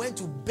 he went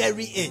to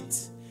bury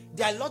it.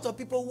 There are a lot of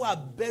people who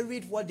have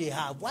buried what they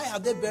have. Why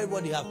have they buried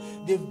what they have?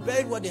 They've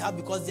buried what they have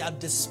because they have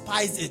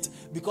despised it.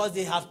 Because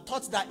they have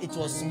thought that it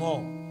was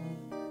small.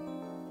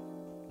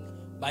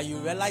 But you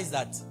realize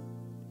that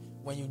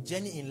when you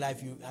journey in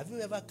life, have you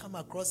ever come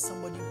across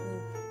somebody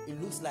who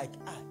it looks like,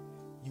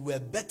 you were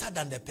better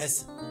than the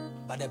person,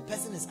 but the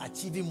person is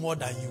achieving more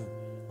than you?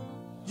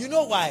 You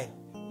know why?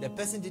 The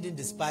person didn't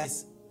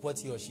despise what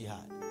he or she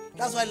had.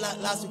 That's why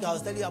last week I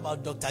was telling you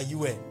about Dr.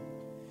 Yuen.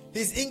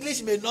 His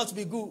English may not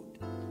be good.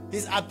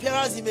 His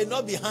appearance, he may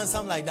not be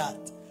handsome like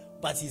that,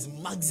 but he's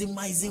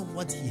maximizing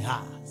what he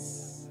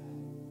has.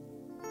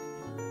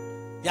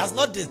 He has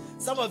not this.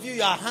 Some of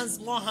you are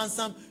more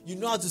handsome, you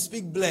know how to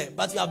speak Blair,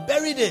 but you have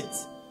buried it.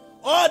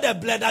 All the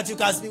Blair that you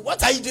can speak,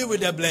 what are you doing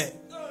with the Blair?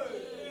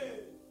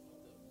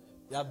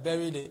 You have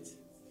buried it.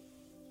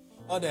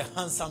 All the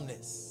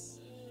handsomeness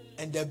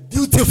and the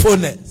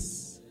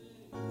beautifulness.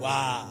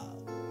 Wow.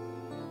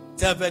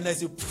 Tell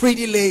Venice, you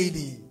pretty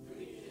lady,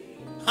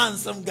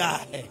 handsome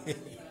guy.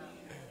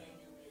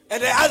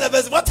 And the other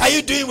person, what are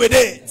you doing with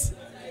it?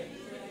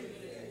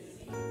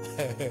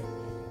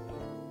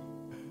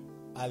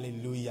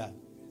 Hallelujah.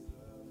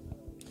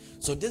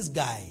 So this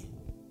guy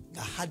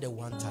that had the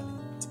one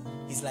talent,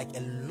 he's like a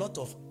lot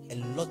of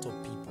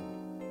people.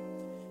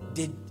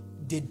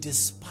 They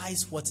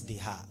despise what they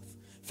have.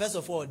 First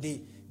of all,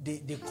 they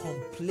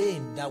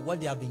complain that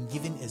what they have been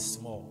given is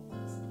small.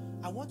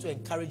 I want to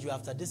encourage you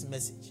after this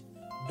message,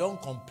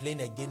 don't complain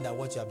again that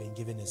what you have been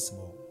given is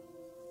small.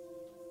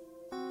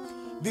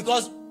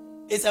 Because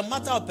it's a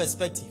matter of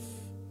perspective.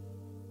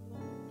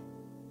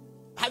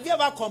 Have you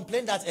ever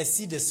complained that a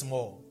seed is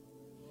small?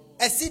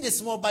 A seed is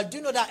small, but do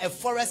you know that a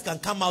forest can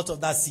come out of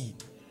that seed?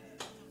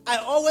 I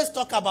always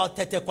talk about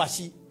Tete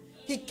Kwashi.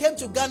 He came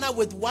to Ghana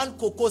with one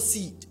cocoa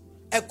seed.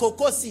 A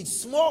cocoa seed,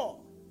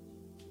 small.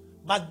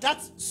 But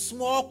that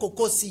small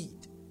cocoa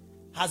seed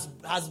has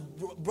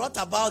brought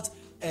about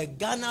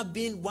Ghana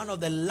being one of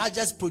the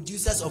largest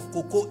producers of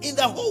cocoa in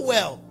the whole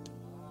world.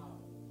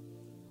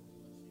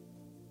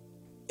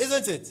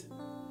 Isn't it?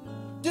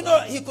 Do you know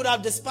he could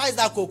have despised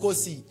that cocoa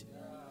seed?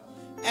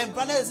 And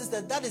brothers and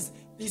sisters, that is,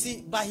 you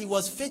see, but he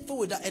was faithful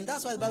with that. And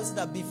that's why the Bible says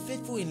that be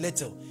faithful in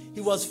little.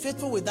 He was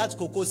faithful with that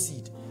cocoa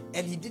seed.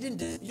 And he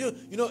didn't,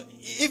 you know,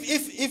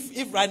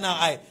 if right now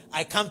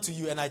I come to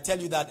you and I tell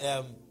you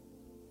that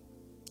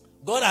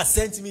God has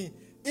sent me,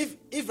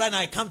 if right now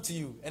I come to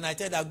you and I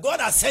tell you that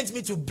God has sent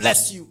me to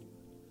bless you,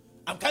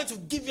 I'm going to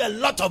give you a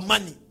lot of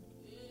money.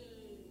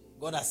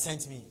 God has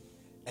sent me.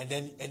 And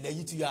then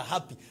you two, you are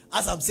happy.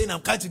 As I'm saying,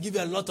 I'm going to give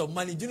you a lot of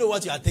money. Do you know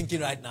what you are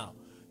thinking right now?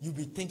 You'll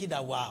be thinking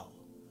that, wow,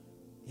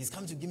 he's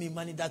come to give me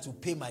money that will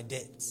pay my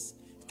debts.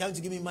 He's come to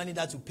give me money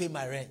that will pay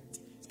my rent.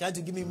 He's come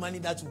to give me money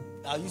that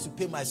I'll use to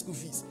pay my school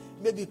fees.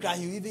 Maybe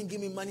he'll even give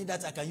me money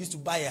that I can use to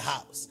buy a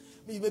house.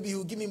 Maybe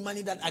he'll give me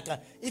money that I can,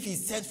 if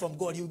he's sent from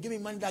God, he'll give me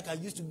money that I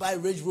can use to buy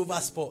Range Rover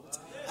Sport.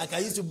 I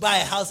can use to buy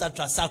a house at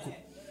Trasaco.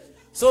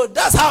 So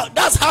that's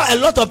how a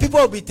lot of people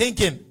will be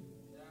thinking.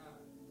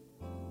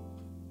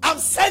 I'm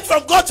sent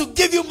from God to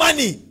give you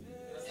money,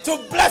 to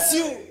bless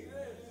you.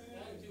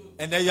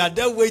 And then you are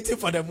there waiting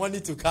for the money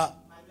to come.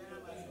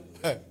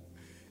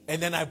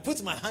 And then I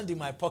put my hand in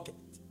my pocket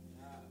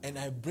and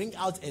I bring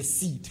out a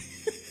seed.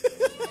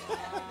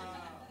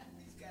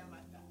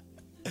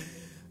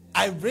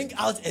 I bring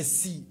out a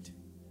seed.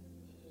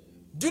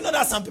 Do you know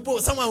that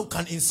someone who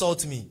can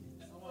insult me?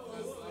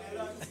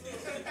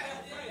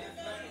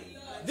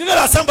 Do you know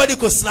that somebody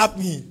could slap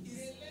me?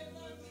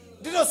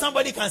 Do you know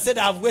somebody can say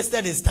that I've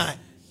wasted his time?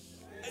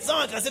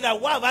 Someone can say that,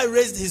 why have I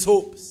raised his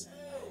hopes?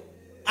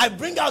 I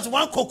bring out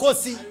one cocoa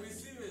seed.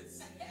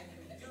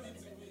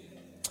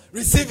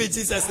 Receive it,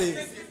 Jesus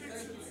name.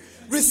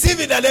 Receive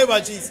it in the name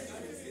of Jesus.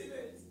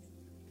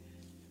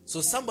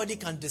 So somebody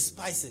can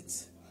despise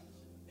it.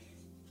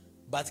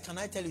 But can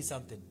I tell you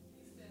something?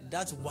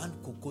 That one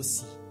cocoa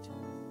seed.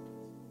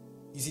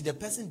 You see, the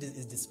person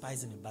is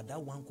despising it, but that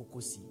one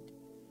cocoa seed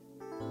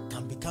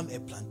can become a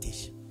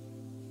plantation.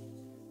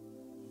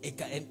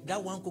 And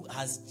that one cocoa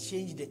has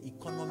changed the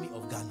economy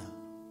of Ghana.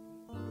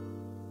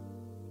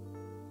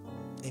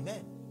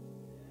 Amen.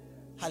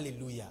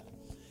 Hallelujah.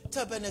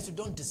 Tell parents,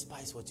 don't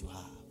despise what you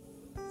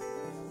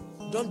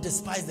have. Don't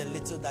despise the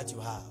little that you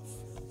have.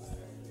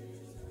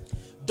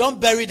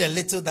 Don't bury the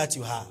little that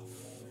you have.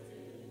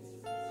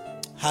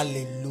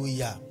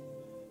 Hallelujah.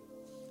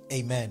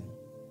 Amen.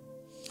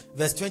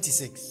 Verse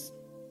 26.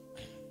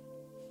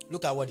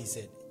 Look at what he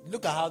said.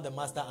 Look at how the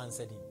master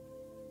answered him.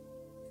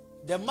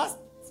 The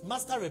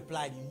master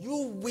replied,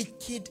 you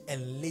wicked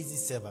and lazy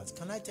servants.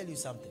 Can I tell you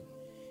something?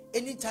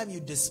 Anytime you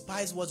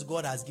despise what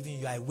God has given you,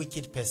 you are a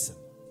wicked person.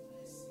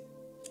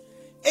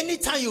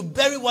 Anytime you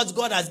bury what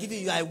God has given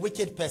you, you are a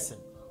wicked person.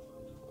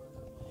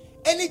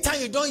 Anytime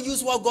you don't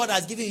use what God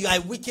has given you, you are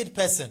a wicked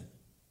person.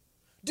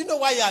 Do you know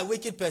why you are a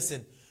wicked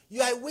person?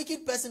 You are a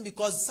wicked person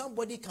because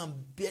somebody can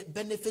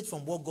benefit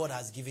from what God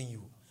has given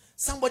you.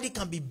 Somebody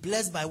can be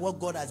blessed by what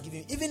God has given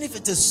you. Even if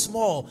it is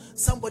small,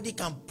 somebody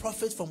can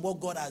profit from what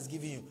God has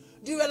given you.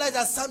 Do you realize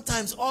that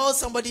sometimes all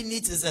somebody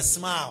needs is a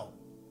smile?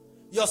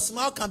 Your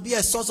smile can be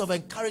a source of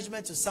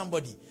encouragement to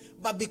somebody.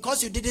 But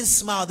because you didn't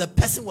smile, the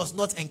person was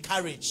not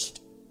encouraged.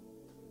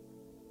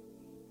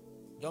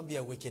 Don't be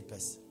a wicked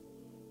person.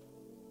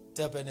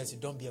 Tell parents, you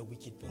don't be a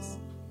wicked person.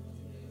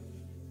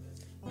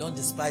 Don't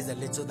despise the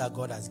little that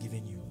God has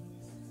given you.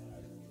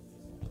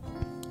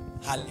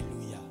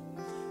 Hallelujah.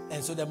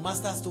 And so the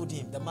master told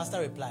him, the master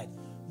replied,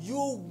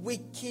 you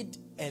wicked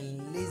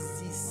and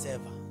lazy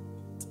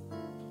servant.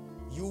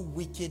 You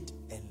wicked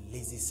and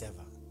lazy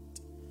servant.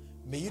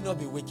 May you not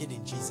be wicked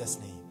in Jesus'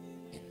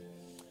 name.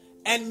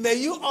 And may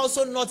you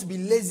also not be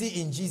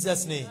lazy in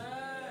Jesus' name.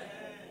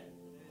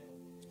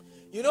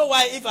 You know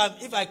why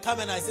if I come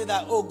and I say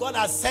that, oh, God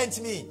has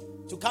sent me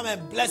to come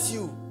and bless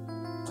you,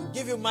 to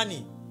give you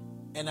money,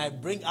 and I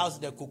bring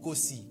out the cocoa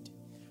seed.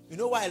 You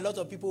know why a lot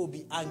of people will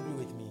be angry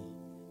with me?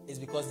 It's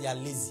because they are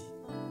lazy.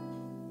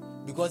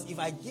 Because if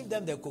I give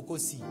them the cocoa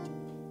seed,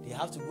 they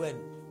have to go and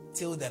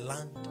till the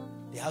land.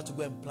 They have to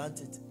go and plant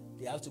it.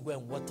 They have to go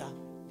and water.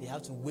 They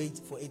have to wait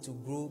for it to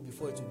grow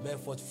before it will bear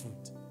forth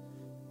fruit.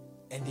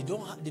 And they don't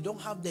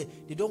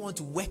want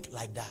to work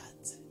like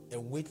that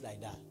and wait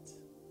like that.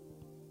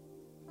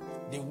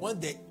 They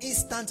want the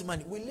instant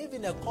money. We live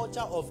in a culture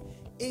of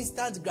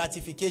instant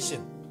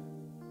gratification.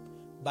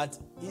 But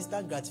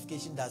instant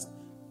gratification does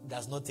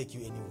not take you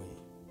anywhere.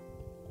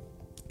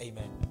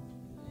 Amen.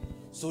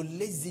 So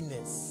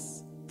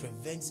laziness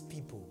prevents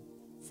people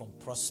from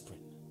prospering.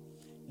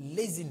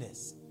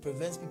 Laziness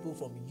prevents people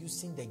from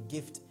using the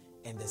gift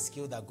and the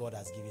skill that God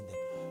has given them.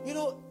 You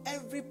know,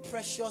 every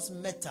precious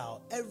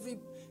metal,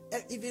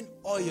 even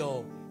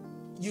oil,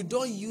 you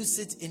don't use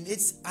it in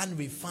its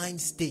unrefined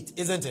state,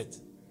 isn't it?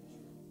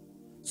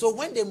 So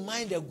when they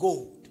mine the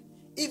gold,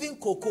 even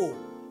cocoa,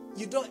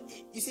 you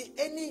see,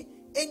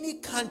 any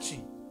country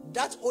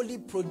that only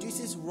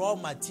produces raw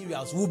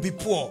materials will be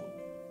poor.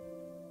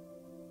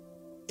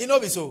 You know,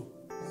 so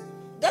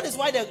that is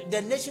why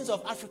the nations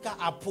of Africa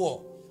are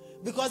poor,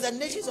 because the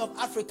nations of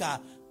Africa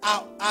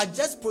are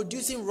just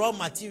producing raw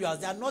materials.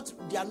 They are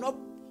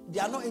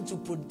not into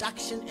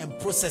production and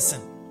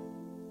processing.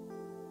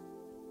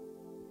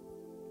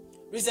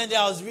 Recently,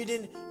 I was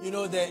reading,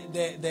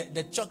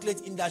 the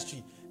chocolate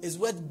industry is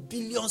worth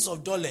billions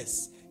of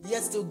dollars.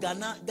 Yet still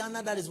Ghana,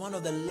 that is one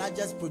of the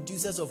largest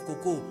producers of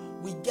cocoa,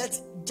 we get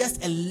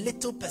just a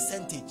little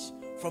percentage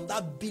from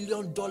that $1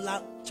 billion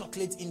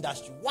chocolate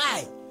industry.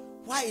 Why?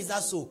 Why is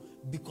that so?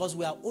 Because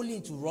we are only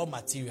into raw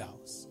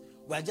materials.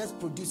 We are just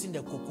producing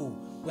the cocoa.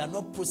 We are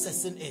not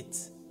processing it.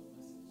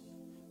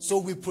 So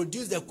we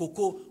produce the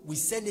cocoa, we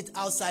send it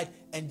outside,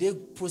 and they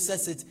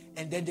process it,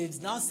 and then they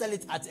now sell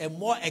it at a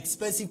more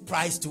expensive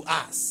price to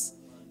us.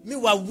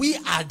 Meanwhile, we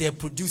are the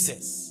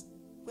producers.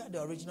 We are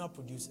the original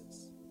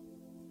producers.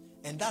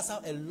 And that's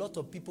how a lot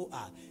of people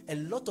are. A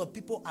lot of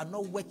people are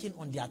not working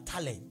on their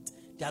talent.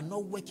 They are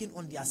not working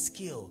on their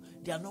skill.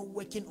 They are not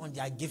working on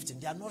their gifting.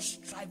 They are not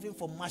striving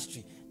for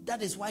mastery.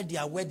 That is why they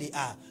are where they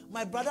are.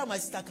 My brother, my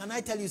sister, can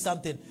I tell you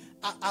something?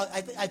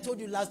 I told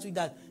you last week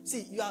that,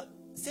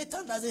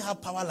 Satan doesn't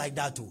have power like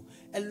that too.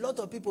 A lot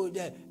of people,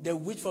 they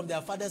witch from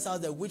their father's house,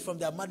 they witch from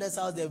their mother's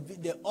house,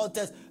 they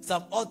altars,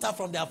 some altar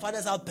from their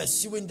father's house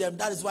pursuing them.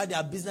 That is why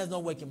their business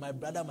not working. My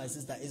brother, my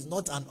sister, is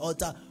not an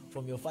altar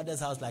from your father's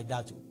house like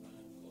that too.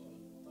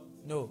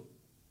 No.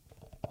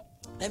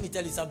 Let me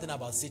tell you something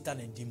about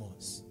Satan and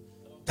demons.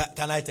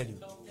 Can I tell you?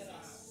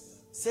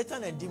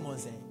 Satan and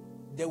demons,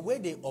 the way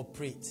they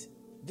operate,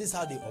 this is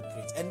how they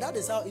operate. And that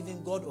is how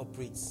even God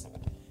operates.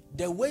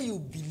 The way you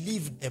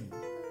believe them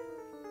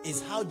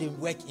is how they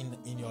work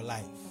in your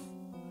life.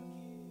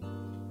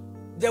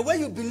 The way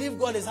you believe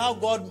God is how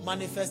God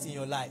manifests in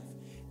your life.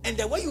 And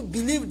the way you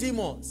believe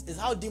demons is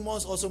how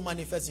demons also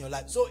manifest in your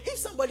life. So if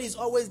somebody is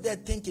always there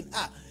thinking,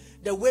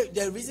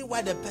 the reason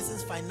why the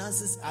person's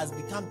finances has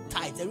become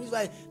tight, the reason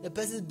why the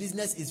person's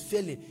business is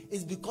failing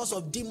is because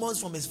of demons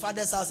from his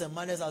father's house and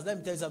mother's house. Let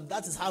me tell you something,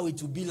 that is how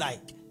it will be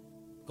like.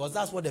 Because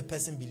that's what the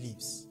person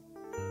believes.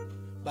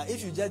 But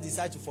if you just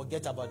decide to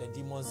forget about the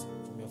demons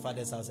from your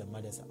father's house and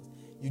mother's house,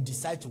 you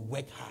decide to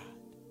work hard,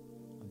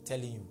 I'm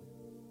telling you,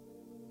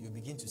 you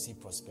begin to see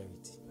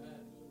prosperity.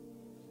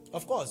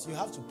 Of course, you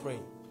have to pray.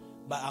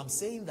 But I'm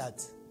saying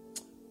that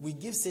we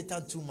give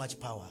Satan too much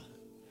power.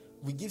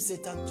 We give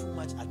Satan too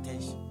much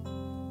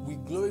attention. We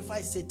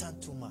glorify Satan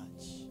too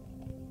much.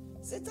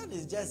 Satan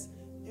is just,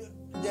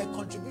 the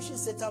contribution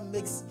Satan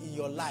makes in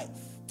your life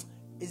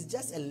is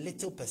just a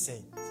little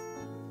percent.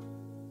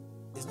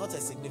 It's not a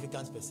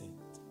significant percent.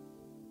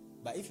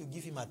 But if you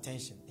give him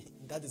attention,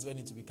 that is when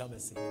it will become a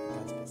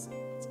significant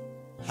percent.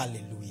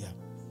 Hallelujah.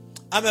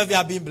 How many of you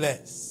have been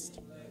blessed?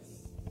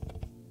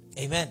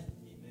 Amen.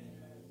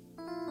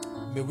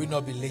 May we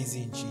not be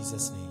lazy in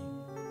Jesus' name.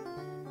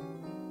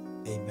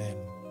 Amen.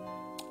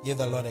 Give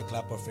the Lord a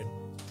clap offering.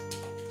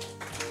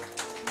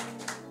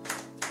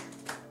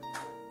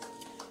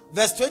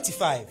 Verse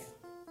 25.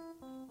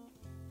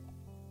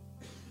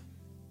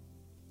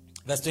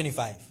 Verse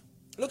 25.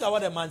 Look at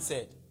what the man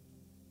said.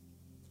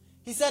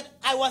 He said,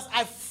 I was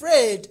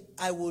afraid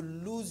I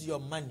would lose your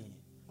money,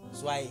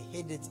 so I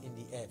hid it in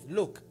the earth.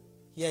 Look,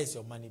 here is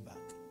your money back.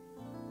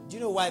 Do you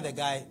know why the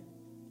guy,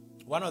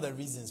 one of the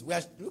reasons, we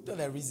have looked at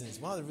the reasons,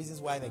 one of the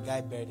reasons why the guy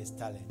buried his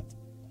talent,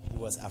 he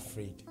was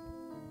afraid.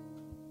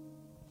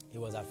 He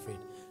was afraid.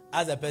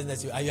 As a person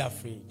that you, are you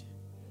afraid?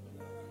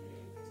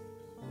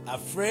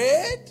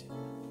 Afraid?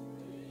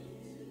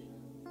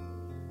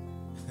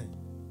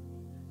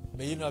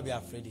 May you not be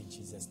afraid in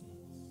Jesus' name.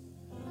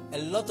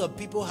 A lot of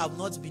people have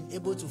not been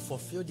able to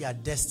fulfill their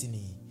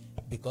destiny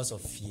because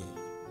of fear.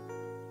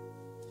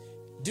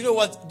 Do you know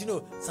what? Do you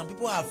know some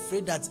people are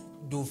afraid that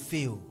they'll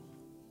fail?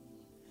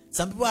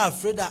 Some people are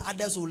afraid that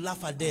others will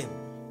laugh at them.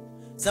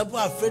 Some people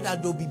are afraid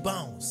that they'll be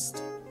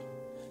bounced.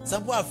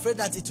 Some people are afraid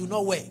that it will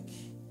not work.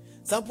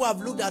 Some people have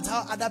looked at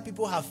how other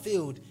people have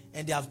failed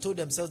and they have told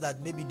themselves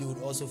that maybe they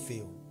would also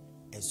fail.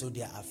 And so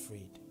they are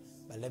afraid.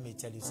 But let me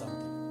tell you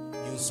something.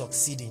 You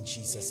succeed in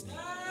Jesus' name.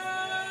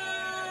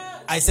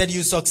 I said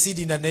you succeed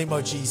in the name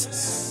of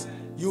Jesus.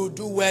 You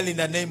do well in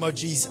the name of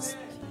Jesus.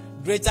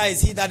 Greater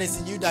is he that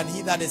is in you than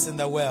he that is in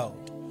the world.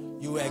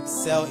 You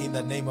excel in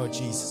the name of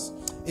Jesus.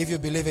 If you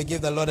believe it,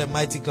 give the Lord a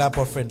mighty clap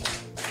offering.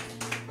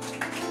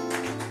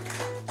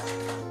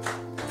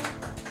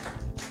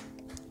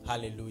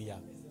 Hallelujah.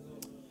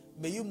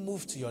 May you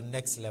move to your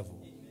next level.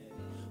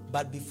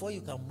 But before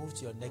you can move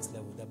to your next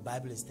level, the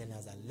Bible is telling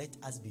us that let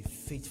us be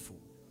faithful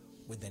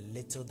with the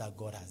little that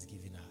God has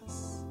given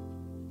us.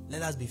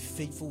 Let us be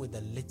faithful with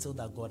the little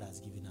that God has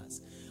given us.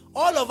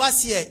 All of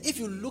us here, if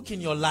you look in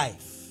your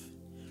life,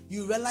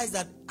 you realize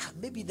that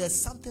maybe there's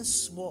something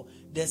small,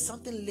 there's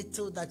something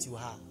little that you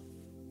have,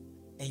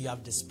 and you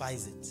have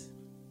despised it.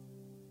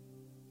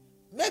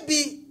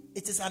 Maybe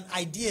it is an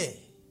idea.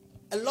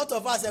 A lot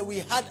of us,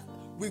 we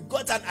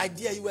got an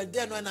idea. You were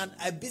there when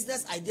a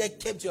business idea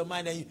came to your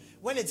mind, and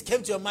when it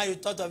came to your mind, you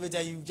thought of it,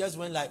 and you just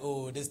went like,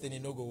 "Oh, this thing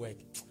is not going to work.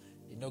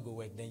 It's not going to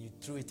work." Then you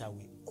threw it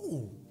away.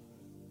 Oh,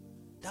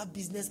 that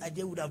business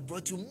idea would have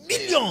brought you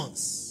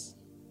millions,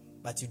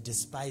 but you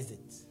despised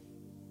it.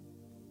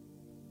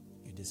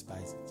 You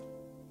despise it.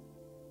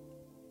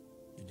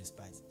 You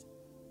despise it.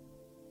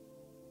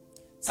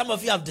 Some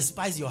of you have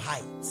despised your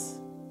height.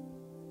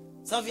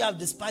 Some of you have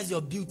despised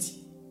your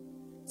beauty.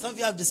 Some of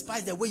you have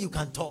despised the way you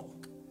can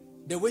talk,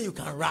 the way you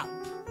can rap,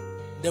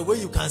 the way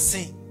you can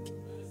sing,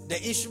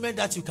 the instrument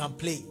that you can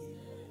play.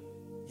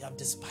 You have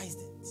despised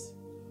it.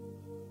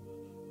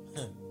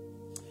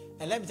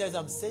 And let me tell you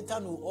something,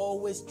 Satan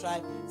always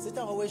try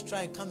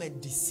and come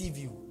and deceive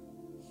you.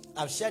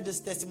 I've shared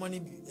this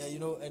testimony,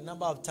 a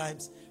number of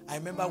times. I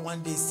remember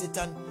one day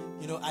Satan,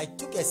 I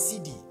took a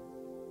CD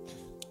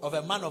of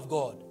a man of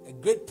God, a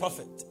great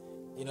prophet.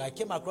 I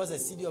came across a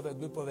CD of a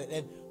great prophet.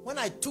 And when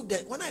I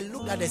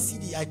looked at the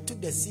CD, I took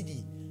the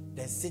CD,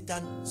 then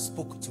Satan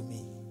spoke to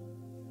me.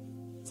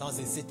 Someone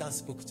says, Satan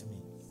spoke to me.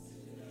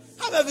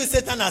 How many of you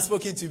Satan has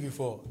spoken to you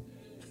before?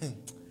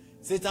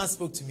 Satan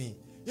spoke to me.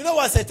 You know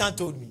what Satan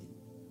told me?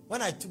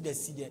 When I took the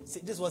CD,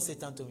 this is what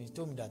Satan told me. He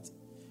told me that,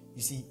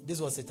 you see, this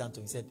is what Satan told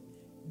me. He said,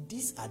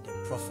 these are the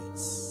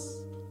prophets.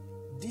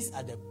 These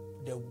are the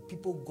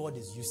people God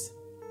is using.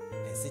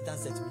 And Satan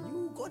said to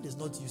me, God is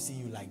not using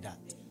you like that.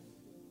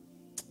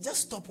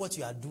 Just stop what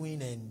you are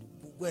doing and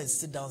go and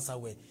sit down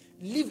somewhere.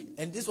 Leave,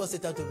 and this is what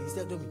Satan told me. He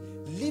said to me,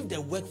 leave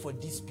the work for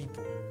these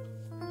people.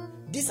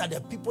 These are the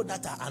people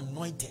that are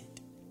anointed.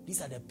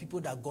 These are the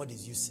people that God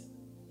is using.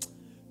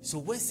 So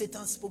when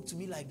Satan spoke to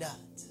me like that,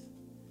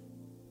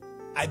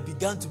 I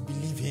began to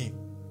believe him.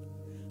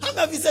 How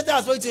many of you said that I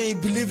was going to him? He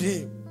believed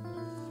him.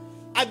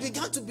 I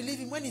began to believe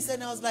him when he said,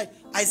 and I was like,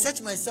 I said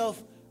to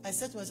myself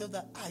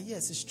that,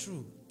 yes, it's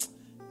true.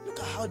 Look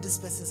at how this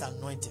person's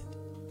anointed.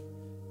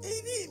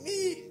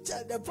 Me,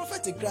 the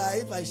prophet to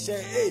cry, if I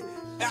share, hey,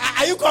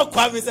 are you called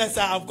Kwame?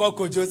 Sir, I'm called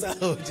Kojo.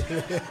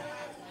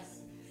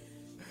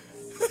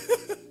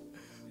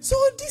 So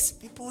these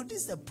people, this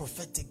is the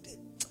prophetic.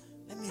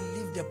 Let me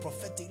leave the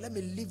prophetic. Let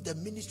me leave the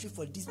ministry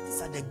for this.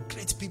 These are the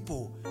great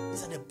people.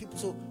 These are the people.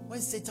 So when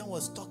Satan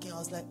was talking, I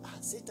was like,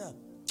 Satan,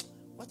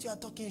 what you are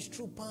talking is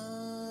true.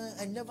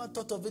 I never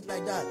thought of it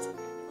like that.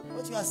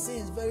 What you are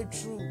saying is very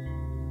true.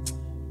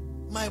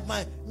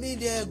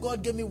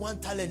 God gave me 1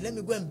 talent. Let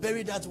me go and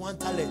bury that 1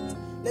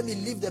 talent. Let me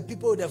leave the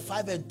people with the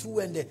 5 and 2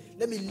 and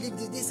let me leave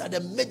these are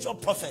the major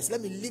prophets.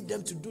 Let me leave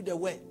them to do the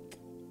work.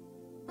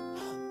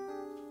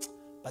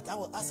 But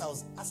as I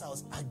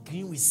was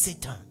agreeing with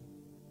Satan,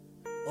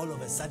 all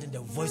of a sudden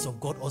the voice of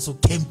God also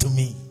came to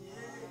me.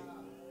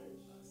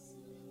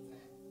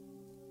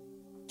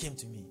 Came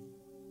to me.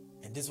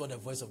 And this is what the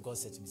voice of God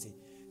said to me.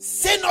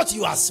 Say not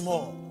you are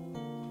small.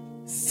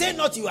 Say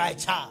not you are a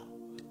child.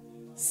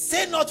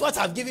 Say not what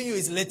I've given you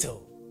is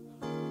little.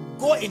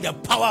 Go in the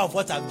power of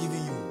what I've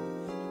given you.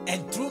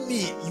 And through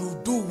me, you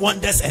do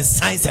wonders and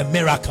signs and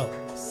miracles.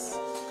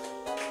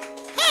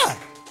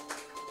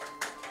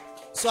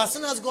 So as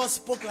soon as God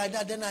spoke like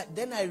that,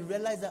 then I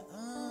realized that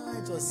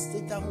it was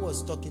Satan who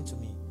was talking to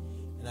me.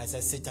 And I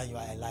said, Satan, you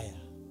are a liar.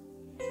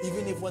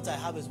 Even if what I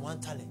have is 1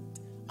 talent,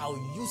 I'll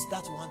use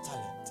that 1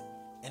 talent.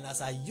 And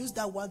as I use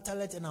that 1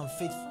 talent and I'm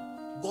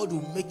faithful, God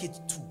will make it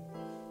 2.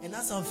 And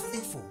as I'm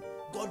faithful,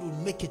 God will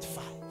make it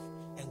 5.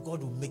 And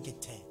God will make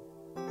it 10.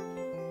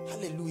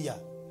 Hallelujah.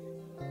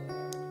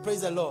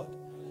 Praise the Lord.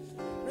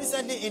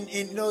 Recently in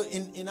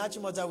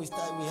Achimota, we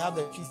have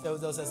a tree. There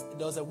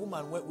was a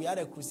woman. We had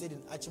a crusade in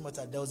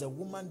Achimota. There was a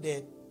woman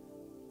there.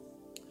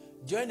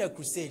 During the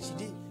crusade,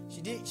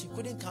 she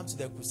couldn't come to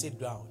the crusade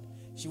ground.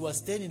 She was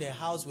staying in a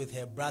house with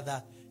her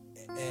brother,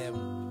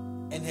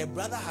 and her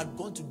brother had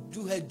gone to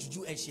do her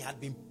juju, and she had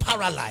been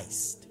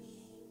paralyzed.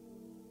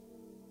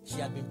 She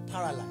had been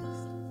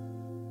paralyzed.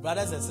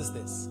 Brothers and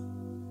sisters,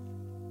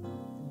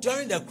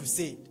 during the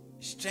crusade,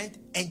 strength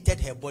entered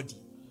her body,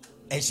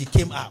 and she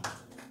came up.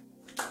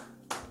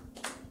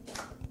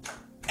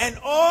 And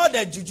all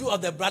the juju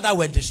of the brother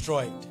were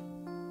destroyed.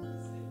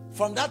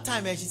 From that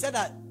time, and she said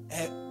that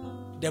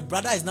the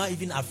brother is not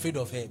even afraid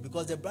of her,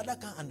 because the brother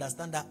can't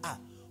understand that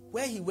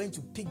where he went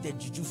to pick the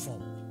juju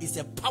from is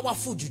a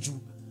powerful juju.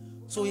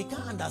 So he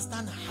can't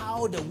understand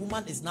how the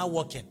woman is now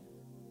walking.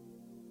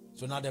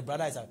 So now the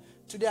brother is out.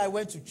 Today I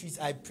went to trees.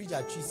 I preached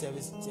at tree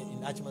service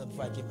in Achimota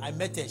before I came. I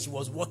met her. She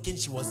was walking.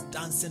 She was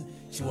dancing.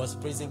 She was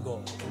praising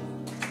God.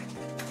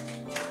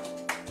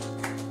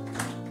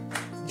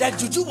 The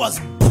juju was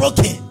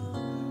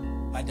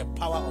broken by the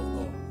power of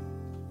God.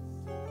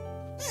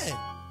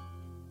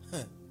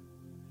 Man.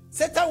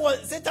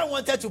 Satan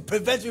wanted to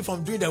prevent me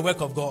from doing the work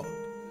of God.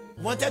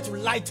 Wanted to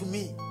lie to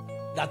me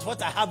that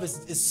what I have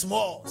is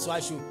small, so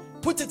I should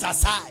put it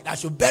aside. I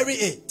should bury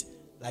it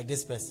like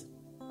this person.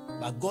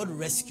 But God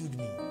rescued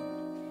me.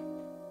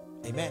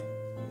 Amen.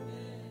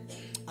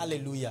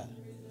 Hallelujah.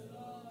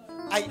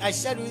 I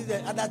shared with you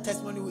the other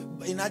testimony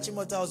in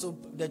Achimota also,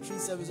 the tree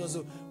service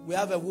also. We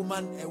have a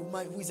woman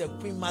who is a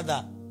queen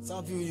mother. Some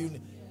of you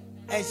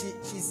and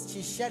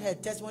she shared her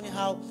testimony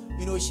how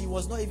she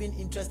was not even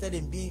interested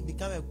in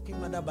becoming a queen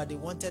mother, but they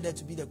wanted her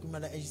to be the queen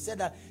mother. And she said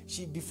that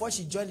before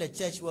she joined the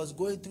church, she was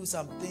going through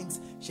some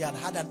things. She had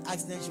an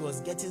accident. She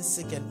was getting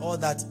sick and all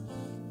that.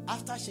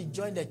 After she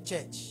joined the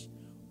church,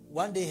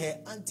 one day her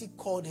auntie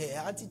called her.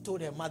 Her auntie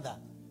told her mother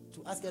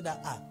to ask her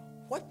that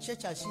what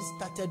church has she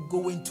started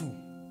going to?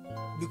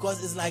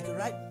 Because it's like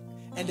right.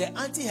 And the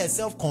auntie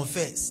herself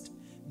confessed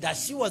that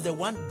she was the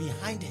one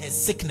behind her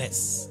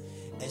sickness.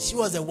 And she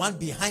was the one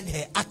behind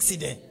her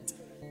accident.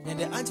 And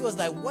the auntie was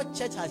like, what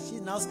church has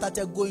she now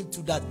started going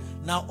to that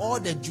now all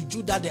the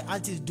juju that the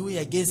auntie is doing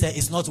against her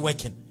is not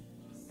working?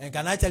 And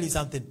can I tell you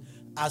something?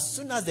 As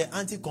soon as the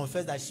auntie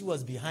confessed that she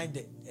was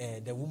behind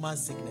the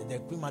woman's sickness, the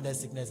queen mother's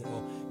sickness,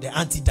 the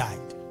auntie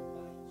died.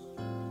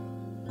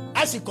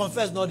 As she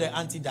confessed, no, the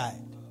auntie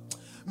died.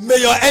 May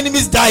your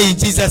enemies die in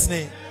Jesus'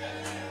 name.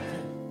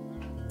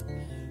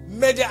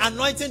 May the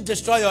anointing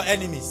destroy your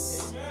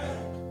enemies.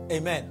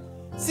 Amen.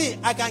 See,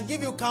 I can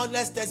give you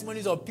countless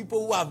testimonies of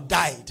people who have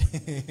died.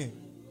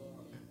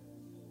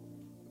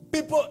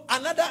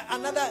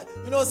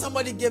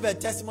 Somebody gave a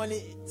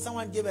testimony.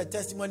 Someone gave a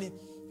testimony.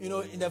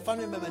 In the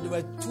family member, there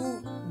were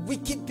 2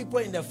 wicked people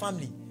in the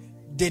family.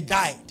 They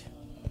died.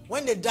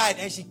 When they died,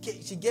 and she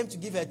came to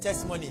give her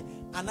testimony,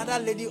 another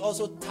lady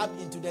also tapped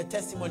into their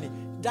testimony.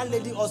 That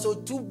lady also,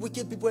 2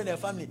 wicked people in the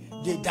family,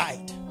 they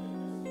died.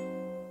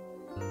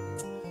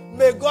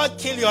 May God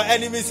kill your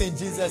enemies in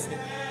Jesus' name.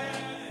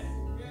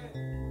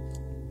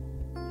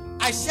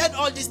 I shared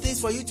all these things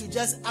for you to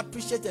just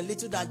appreciate a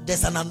little that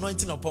there's an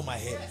anointing upon my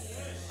head.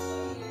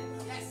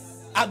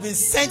 I've been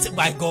sent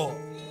by God.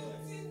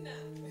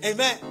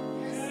 Amen.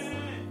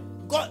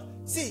 God,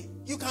 see,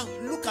 You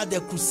can look at the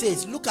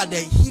crusades, look at the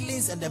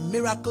healings and the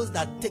miracles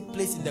that take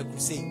place in the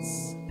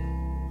crusades.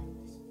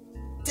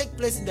 Take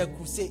place in the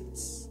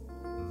crusades.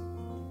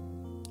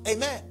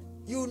 Amen.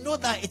 You know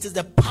that it is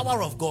the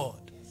power of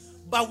God.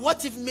 But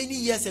what if many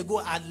years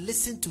ago I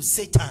listened to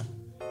Satan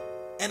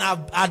and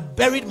I'd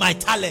buried my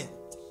talent,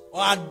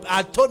 or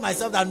I told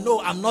myself that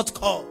no, I'm not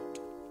called.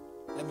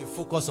 Let me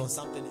focus on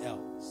something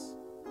else.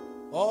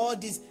 All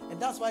this, and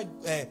that's why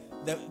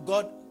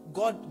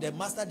God, the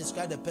master,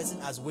 described the person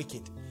as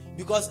wicked.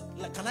 Because,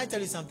 can I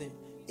tell you something?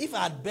 If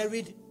I had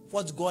buried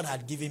what God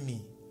had given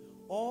me,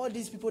 all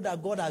these people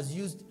that God has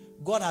used,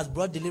 God has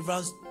brought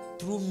deliverance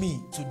through me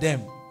to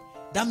them.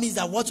 That means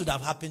that what would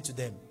have happened to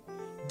them?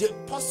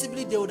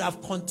 Possibly they would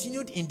have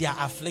continued in their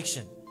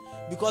affliction.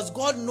 Because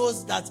God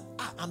knows that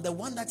I'm the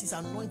one that is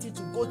anointed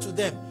to go to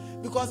them.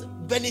 Because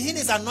Benny Hinn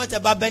is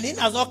anointed, but Benny Hinn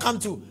has not come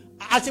to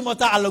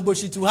Achimota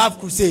Alogoshi to have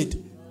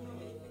crusade.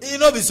 You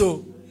know,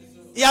 so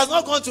he has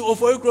not gone to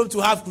Oforikrom to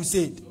have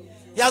crusade.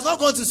 He has not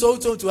gone to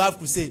Soweto to have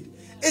crusade.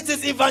 It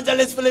is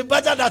Evangelist Philip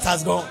Baja that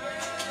has gone.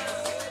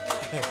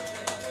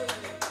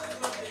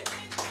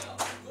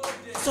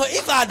 So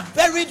if I had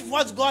buried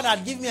what God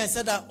had given me and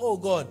said that, oh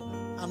God,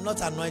 I'm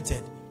not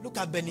anointed. Look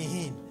at Benny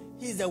Hinn.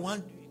 He is the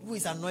one who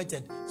is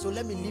anointed. So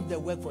let me leave the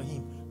work for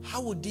him.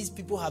 How would these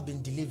people have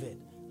been delivered?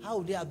 How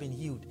would they have been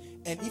healed?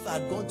 And if I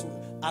had gone to,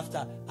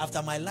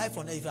 after my life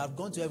on earth, if I had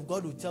gone to heaven,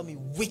 God would tell me,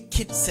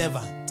 wicked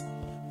servant.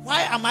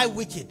 Why am I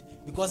wicked?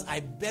 Because I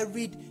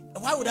buried.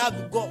 Why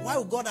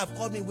would God have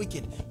called me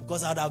wicked?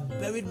 Because I would have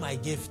buried my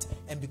gift.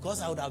 And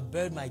because I would have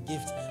buried my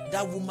gift,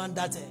 that woman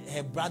that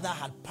her brother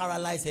had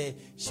paralyzed her,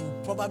 she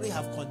would probably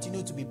have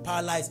continued to be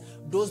paralyzed.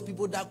 Those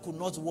people that could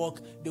not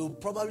walk, they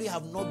would probably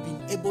have not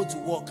been able to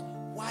walk.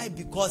 Why?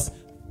 Because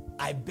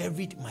I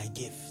buried my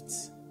gift.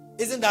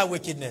 Isn't that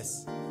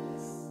wickedness?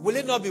 Will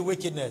it not be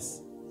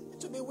wickedness?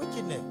 It will be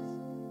wickedness.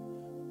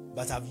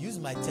 But I've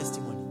used my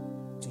testimony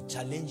to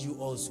challenge you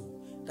also,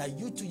 that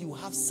you too, you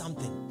have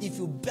something. If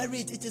you bury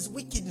it, it is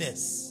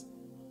wickedness.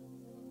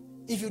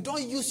 If you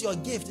don't use your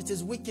gift, it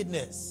is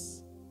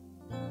wickedness.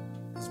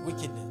 It's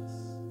wickedness.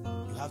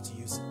 You have to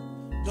use it.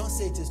 Don't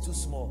say it is too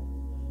small.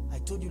 I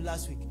told you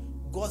last week,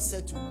 God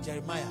said to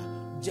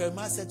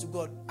Jeremiah said to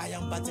God, I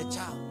am but a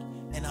child.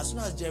 And as soon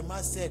as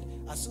Jeremiah said,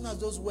 as soon as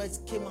those words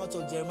came out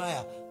of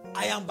Jeremiah,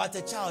 I am but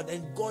a child,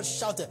 and God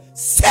shouted,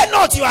 say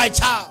not you are a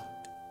child.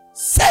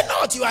 Say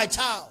not you are a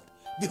child.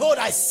 Behold,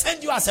 I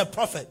send you as a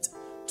prophet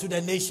to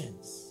the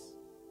nations.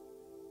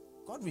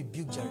 God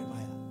rebuked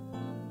Jeremiah.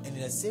 And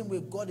in the same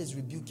way, God is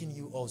rebuking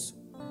you also.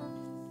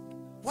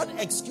 What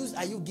excuse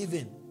are you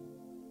giving?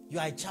 You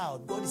are a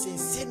child. God is saying,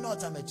 say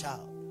not I'm a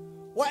child.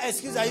 What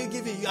excuse are you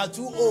giving? You are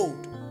too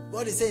old.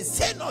 God is saying,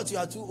 say not you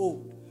are too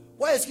old.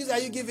 What excuse are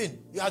you giving?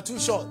 You are too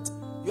short.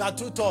 You are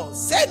too tall.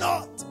 Say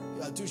not.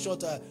 You are too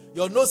short.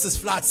 Your nose is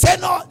flat. Say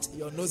not.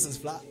 Your nose is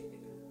flat.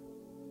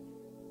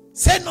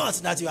 Say not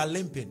that you are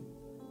limping.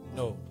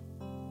 No.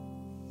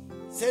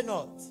 Say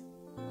not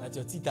that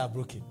your teeth are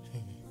broken.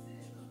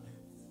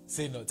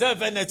 Say not. Tell a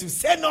friend to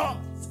say not.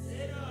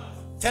 Say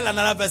not. Tell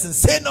another person,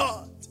 say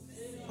not.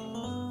 Say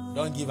not.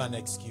 Don't give an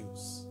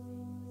excuse.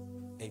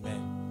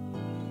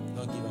 Amen.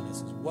 Don't give an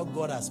excuse. What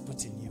God has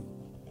put in you,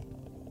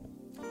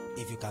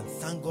 if you can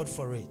thank God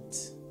for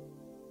it,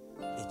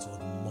 it will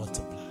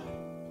multiply.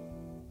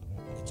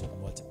 It will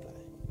multiply.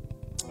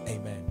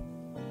 Amen.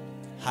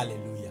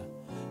 Hallelujah.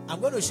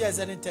 I'm going to share a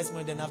certain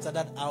testimony, then after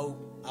that I'll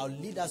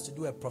lead us to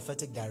do a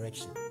prophetic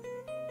direction.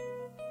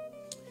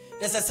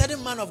 There's a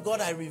certain man of God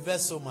I revere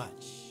so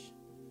much.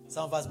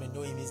 Some of us may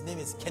know him. His name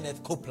is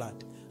Kenneth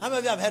Copeland. How many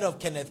of you have heard of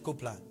Kenneth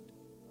Copeland?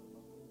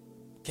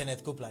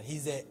 Kenneth Copeland.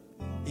 He's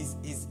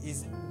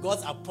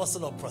God's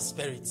apostle of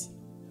prosperity.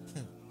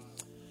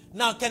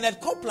 Now, Kenneth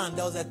Copeland,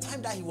 there was a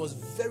time that he was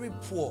very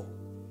poor.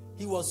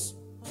 He was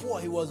poor.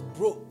 He was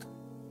broke.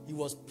 He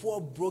was poor,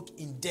 broke,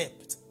 in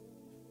debt.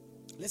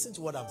 Listen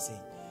to what I'm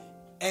saying.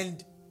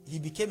 And he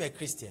became a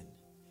Christian.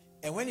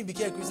 And when he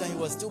became a Christian, he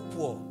was still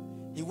poor.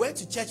 He went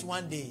to church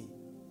one day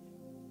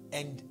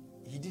and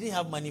he didn't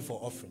have money for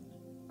offering.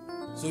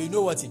 So you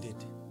know what he did?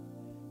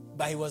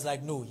 But he was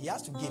like, no, he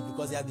has to give,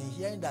 because he had been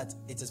hearing that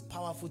it is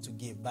powerful to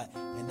give,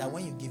 and that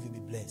when you give, you'll be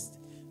blessed.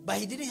 But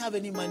he didn't have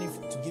any money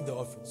to give the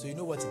offering. So you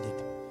know what he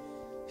did?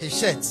 His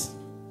shirt.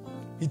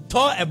 He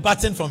tore a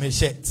button from his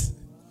shirt.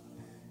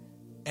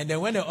 And then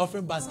when the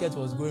offering basket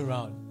was going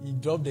around, he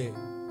dropped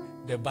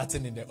the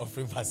button in the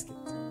offering basket.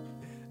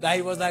 That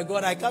he was like,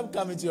 God, I can't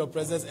come into your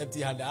presence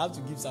empty-handed. I have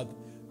to give something.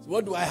 So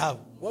what do I have?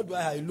 What do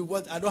I have? Look,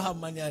 what? I don't have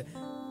money.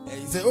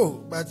 He said,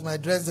 oh, but my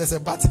dress, there's a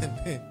button.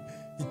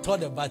 He tore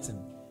the button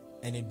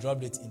and he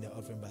dropped it in the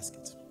offering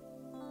basket.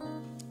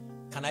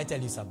 Can I tell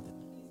you something?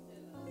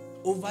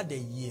 Over the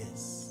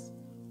years,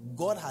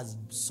 God has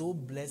so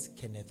blessed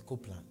Kenneth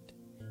Copeland.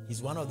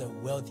 He's one of the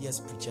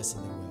wealthiest preachers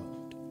in the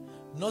world.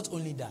 Not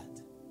only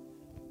that,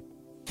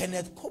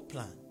 Kenneth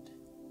Copeland,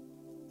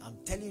 I'm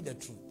telling you the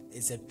truth,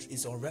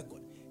 it's on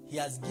record. He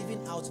has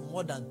given out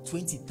more than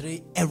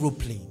 23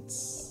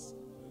 aeroplanes.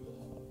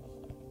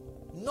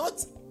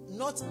 Not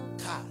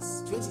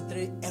cars,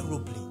 23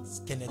 aeroplanes.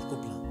 aeroplanes. Kenneth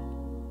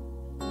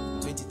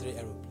Copeland. 23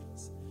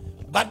 aeroplanes.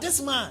 But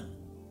this man,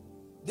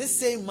 this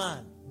same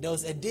man, there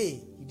was a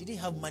day he didn't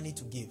have money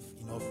to give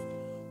enough.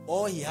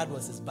 All he had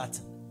was his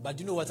baton. But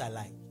do you know what I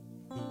like?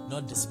 He did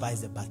not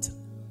despise the baton.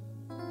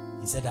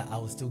 He said that I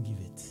will still give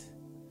it.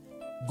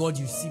 God,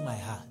 you see my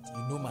heart.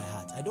 You know my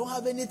heart. I don't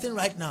have anything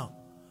right now.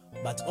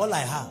 But all I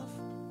have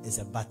is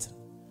a baton.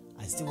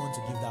 I still want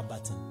to give that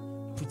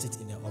baton. Put it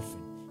in the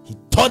offering. He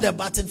tore the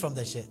baton from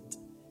the shirt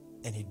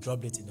and he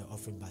dropped it in the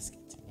offering basket.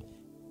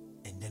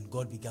 And then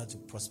God began to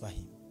prosper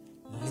him.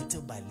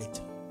 Little by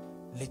little.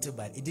 Little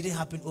by little. It didn't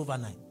happen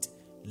overnight.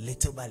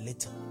 Little by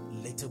little.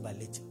 Little by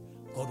little.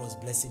 God was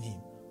blessing him.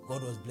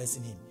 God was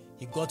blessing him.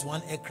 He got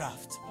one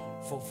aircraft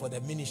for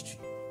the ministry.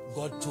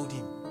 God told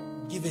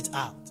him, give it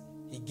out.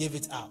 He gave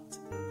it out.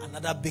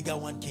 Another bigger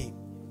one came.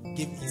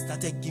 He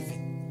started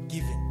giving.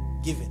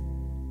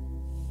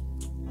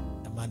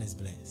 The man is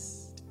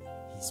blessed.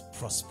 He's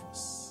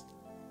prosperous.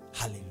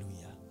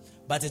 Hallelujah.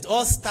 But it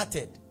all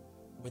started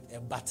with a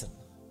button.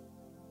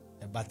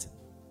 A button.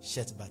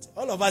 Shirt button.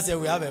 All of us here,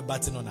 we have a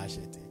button on our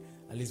shirt.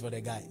 At least for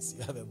the guys.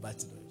 You have a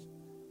button on it.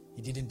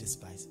 He didn't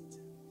despise it.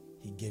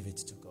 He gave it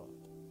to God.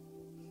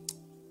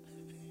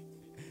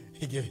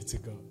 He gave it to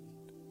God.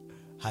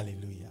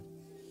 Hallelujah.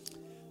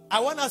 I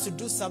want us to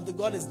do something.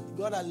 God has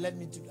led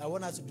me to. I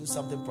want us to do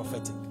something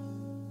prophetic.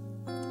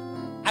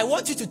 I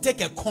want you to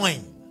take a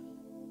coin.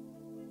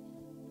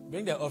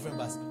 Bring the offering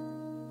basket.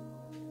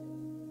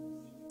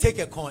 Take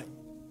a coin.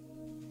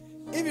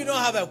 If you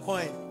don't have a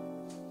coin,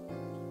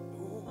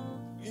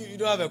 you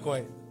don't have a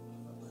coin.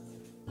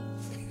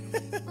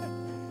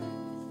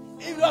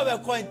 If you don't have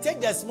a coin, take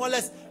the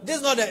smallest. This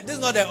is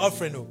not the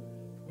offering. No.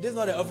 This is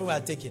not the offering we are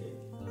taking.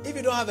 If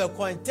you don't have a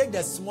coin, take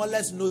the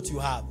smallest note you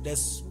have. The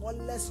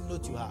smallest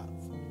note you have.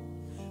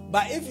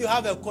 But if you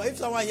have a coin, if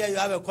someone here you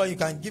have a coin, you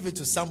can give it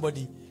to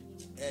somebody.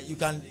 You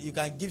can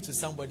give to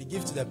somebody.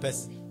 Give to the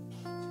person.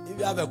 If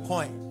you have a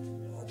coin,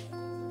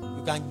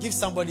 you can give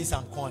somebody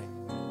some coin.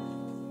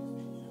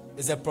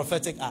 It's a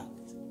prophetic act.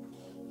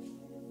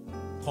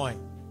 Coin.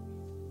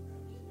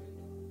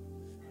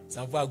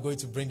 Some people are going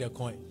to bring the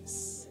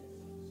coins.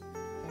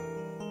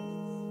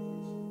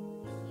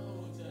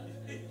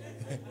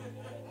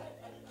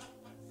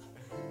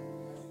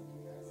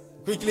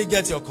 Quickly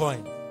get your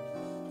coin.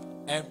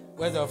 And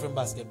where's the offering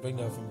basket? Bring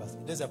the offering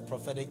basket. This is a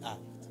prophetic act.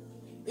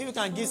 If you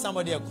can give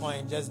somebody a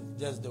coin, just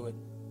do it.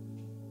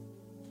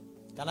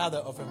 Can I have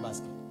the offering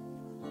basket?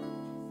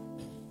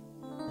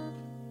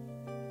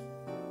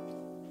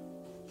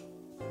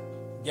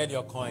 Get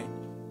your coin.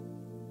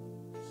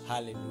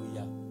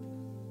 Hallelujah.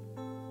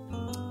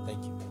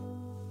 Thank you.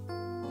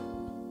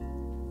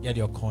 Get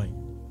your coin.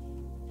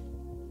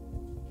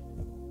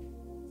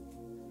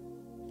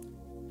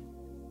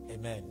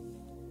 Amen.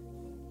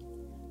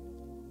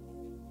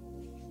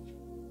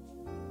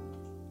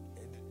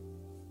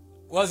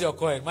 What's your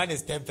coin? Mine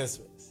is 10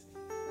 pesos.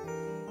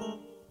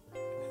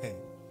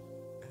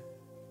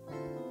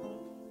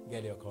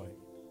 Get your coin.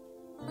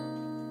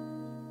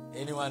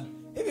 Anyone?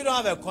 If you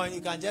don't have a coin,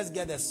 you can just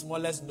get the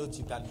smallest note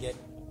you can get.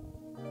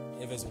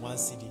 If it's 1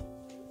 CD.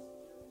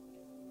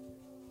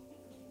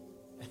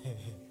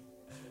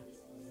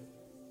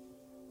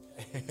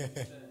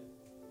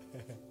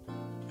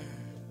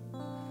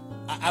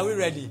 Are we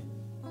ready?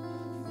 You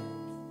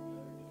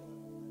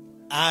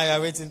are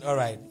waiting. All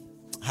right.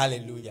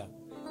 Hallelujah.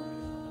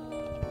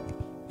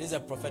 This is a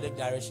prophetic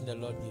direction the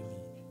Lord gave me.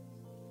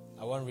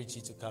 I want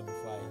Richie to come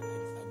before I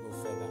go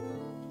further.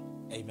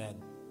 Amen.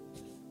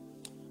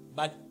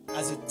 But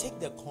as you take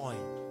the coin,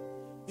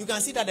 you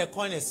can see that the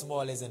coin is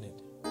small, isn't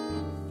it?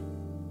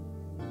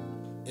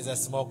 It's a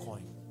small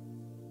coin.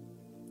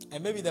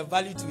 And maybe the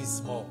value too is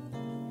small.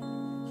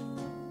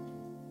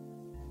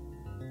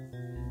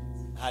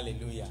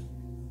 Hallelujah.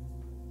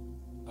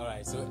 All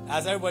right, so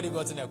has everybody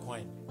gotten a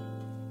coin?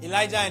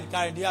 Elijah and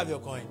Karen, do you have your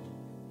coin?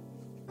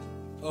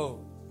 Oh,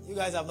 you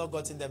guys have not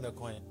gotten them a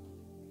coin.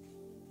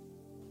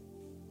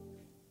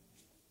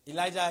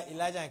 Elijah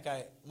and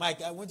Karen.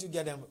 Mike, I want you to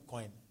get them a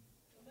coin.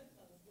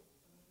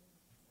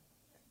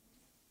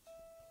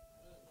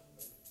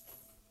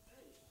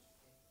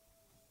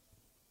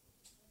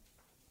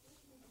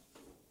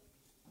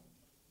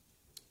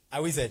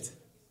 Are we set?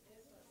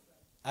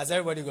 Has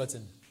everybody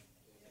gotten?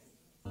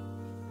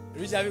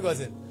 Rich, have you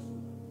gotten?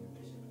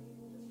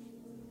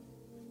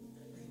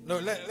 No,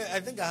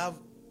 I think I have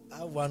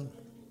one.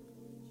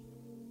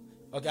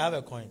 Okay, I have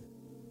a coin.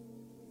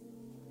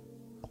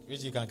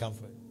 Rich, you can come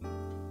for it.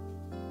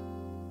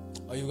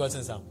 Or you've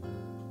gotten some?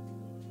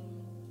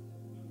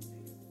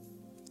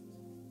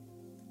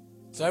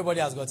 So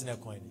everybody has gotten a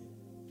coin.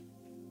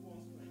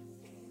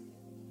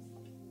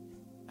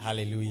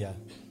 Hallelujah.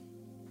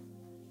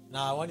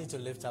 Now I want you to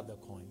lift up the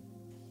coin.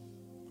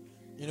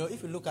 You know,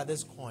 if you look at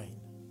this coin,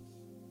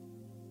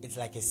 it's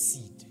like a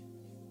seed.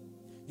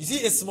 You see,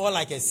 it's small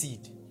like a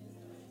seed.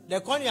 The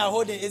coin you are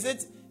holding,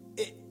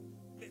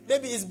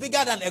 maybe it's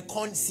bigger than a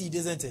corn seed,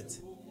 isn't it?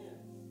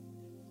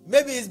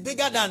 Maybe it's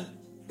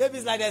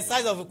like the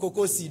size of a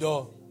cocoa seed,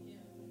 or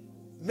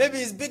maybe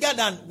it's bigger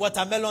than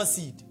watermelon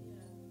seed.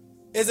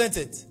 Isn't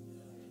it?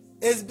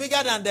 It's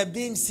bigger than the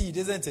bean seed,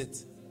 isn't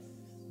it?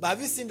 But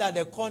have you seen that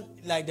the corn,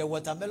 like the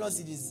watermelon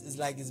seed, is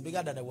like it's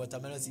bigger than the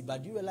watermelon seed?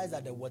 But do you realize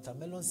that the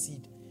watermelon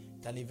seed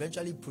can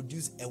eventually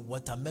produce a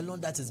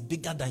watermelon that is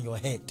bigger than your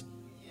head?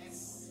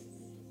 Yes.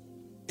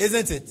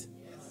 Isn't it? Yes.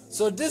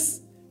 So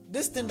this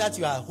thing that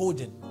you are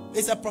holding,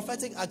 it's a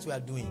prophetic act we are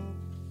doing.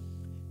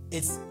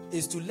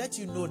 It's to let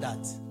you know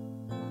that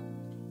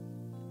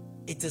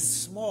it is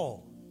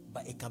small,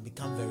 but it can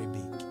become very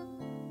big.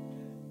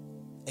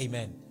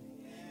 Amen.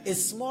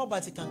 It's small,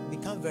 but it can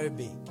become very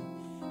big.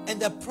 And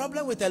the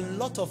problem with a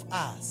lot of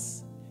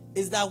us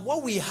is that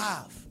what we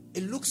have,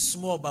 it looks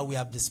small, but we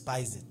have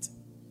despised it.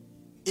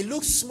 It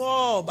looks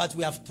small, but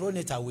we have thrown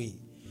it away.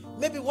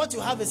 Maybe what you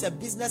have is a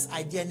business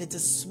idea and it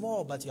is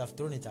small, but you have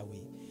thrown it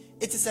away.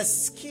 It is a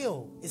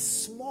skill. It's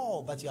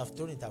small, but you have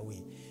thrown it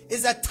away.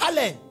 It's a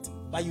talent,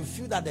 but you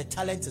feel that the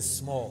talent is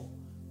small,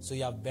 so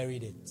you have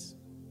buried it.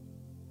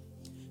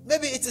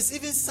 Maybe it is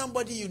even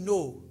somebody you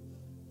know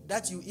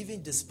that you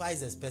even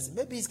despise as person.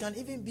 Maybe it can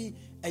even be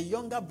a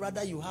younger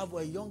brother you have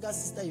or a younger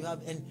sister you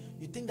have, and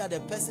you think that the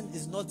person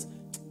is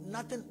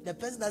nothing, the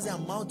person doesn't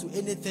amount to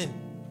anything.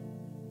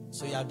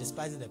 So you are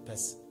despising the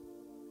person.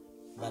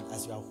 But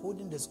as you are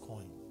holding this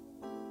coin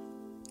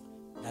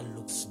that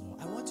looks small,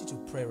 I want you to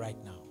pray right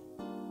now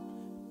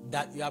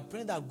that you are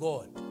praying that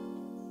God,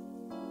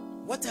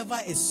 whatever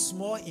is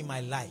small in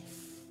my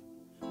life,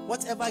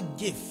 whatever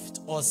gift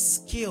or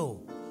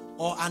skill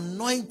or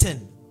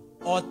anointing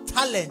or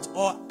talent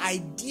or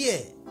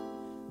idea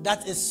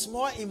that is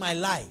small in my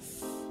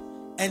life,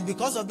 and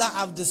because of that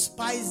I've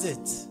despised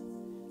it,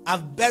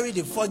 I've buried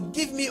it.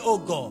 Forgive me, oh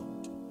God.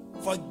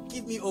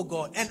 Forgive me, oh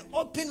God, and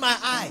open my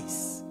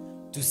eyes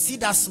to see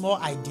that small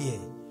idea,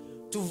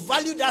 to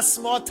value that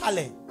small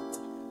talent,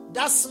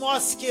 that small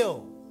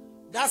skill,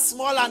 that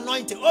small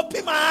anointing.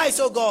 Open my eyes,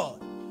 oh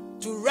God,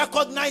 to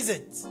recognize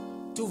it,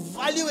 to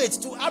value it,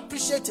 to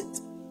appreciate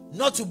it,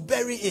 not to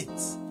bury it.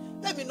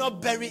 Let me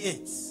not bury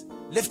it.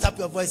 Lift up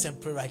your voice and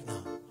pray right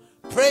now.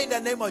 Pray in the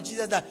name of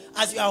Jesus that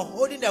as you are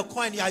holding the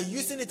coin, you are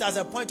using it as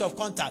a point of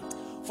contact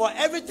for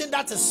everything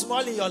that is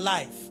small in your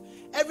life,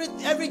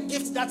 every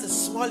gift that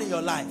is small in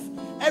your life,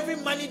 every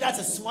money that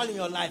is small in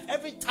your life,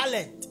 every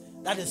talent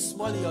that is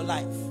small in your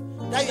life,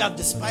 that you have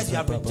despised, you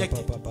have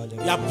rejected.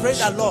 You have prayed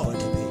that, Lord,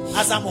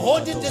 as I'm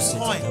holding this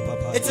coin,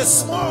 it is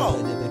small.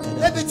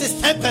 Maybe it is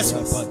 10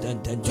 pesos,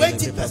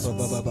 20 pesos,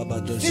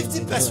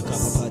 50 pesos,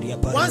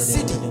 1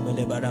 CD,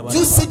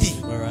 2 CD.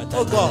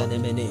 Oh God,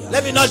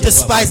 let me not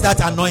despise that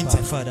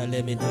anointing.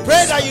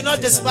 Pray that you not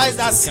despise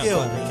that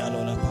skill.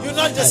 You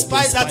not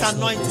despise that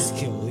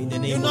anointing.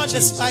 You not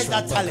despise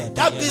that talent.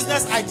 That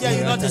business idea,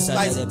 you not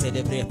despise it.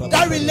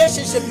 That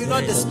relationship, you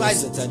not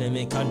despise it.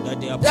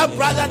 That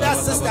brother, that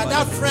sister,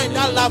 that friend,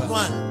 that loved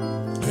one,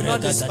 you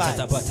not despise.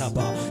 In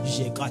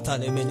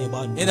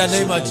the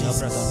name of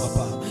Jesus.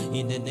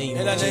 In the name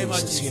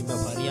of Jesus. Pray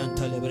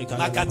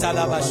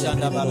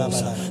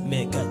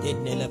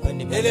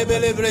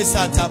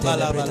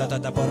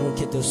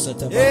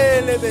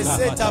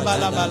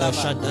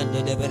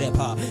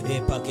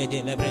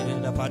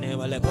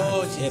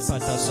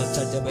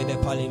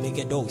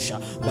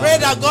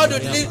that God will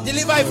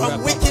deliver you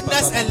from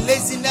wickedness and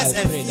laziness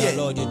and fear.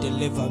 Lord, you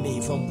deliver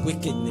me from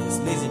wickedness,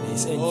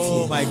 laziness, and fear.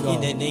 Oh my God.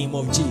 In the name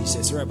of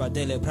Jesus. Oh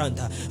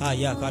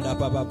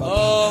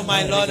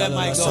my Lord and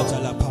my God.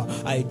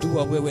 I do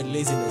away with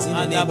laziness in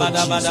the name of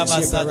Jesus.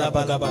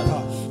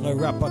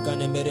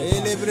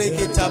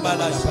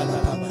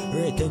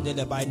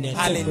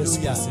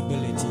 Hallelujah.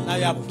 Now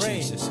you are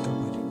praying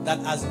that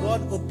as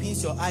God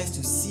opens your eyes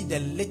to see the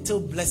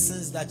little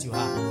blessings that you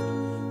have,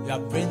 you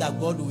are praying that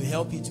God will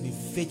help you to be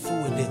faithful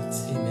with it.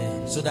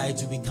 Amen. So that it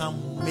will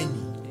become many,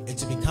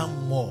 it will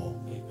become more,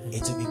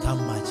 it will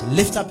become much.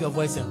 Lift up your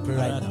voice and pray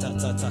right now.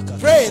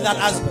 Pray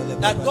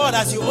that God,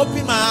 as you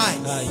open my eyes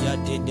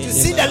to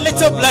see the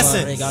little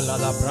blessings,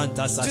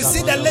 to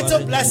see the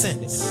little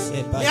blessings,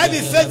 may I be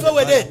faithful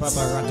with it.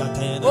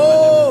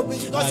 Oh,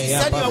 because you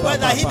said in your word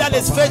that he that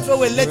is faithful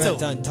with little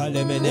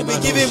will be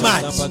given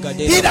much.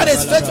 He that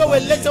is faithful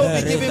with little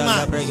will be given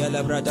much. Pray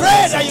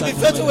that you be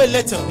faithful with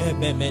little.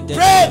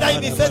 Pray that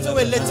you be faithful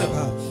with little.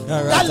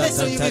 That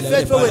little you be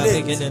faithful with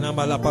it.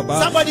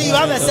 Somebody, you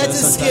have a certain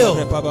skill,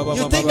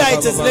 you think that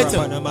it is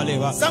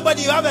little.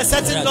 Somebody, you have a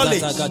certain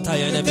knowledge, you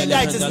think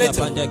that it is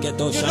little.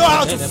 You know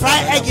how to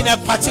fry egg in a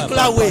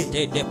particular way, you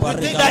think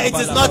that it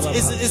is not,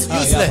 it's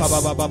useless.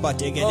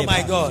 Oh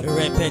my God.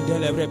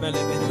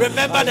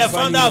 Remember the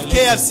founder of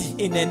KFC.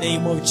 In the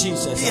name of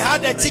Jesus, he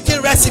had a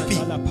chicken recipe.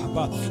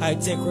 I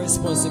take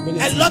responsibility.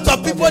 A lot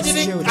of people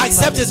didn't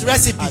accept his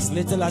recipe, as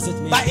little as it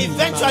may but be,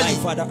 eventually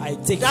Father, I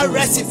take that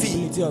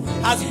recipe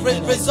has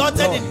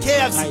resulted in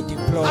KFC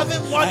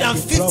having more than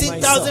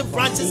 15,000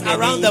 branches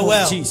around the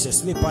world.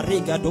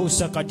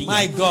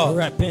 My God.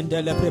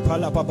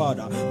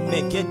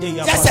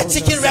 Just a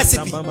chicken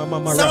recipe.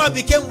 Someone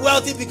became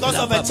wealthy because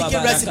of a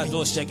chicken recipe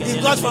he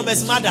got from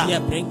his mother. Hey,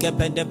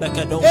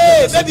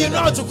 maybe you know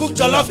how to cook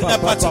jollof in a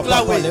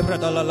particular way,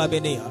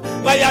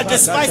 but you are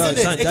despising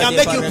it. It can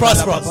make you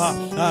prosperous.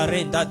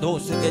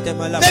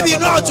 Maybe you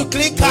know how to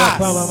clean cars,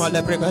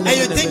 and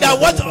you think that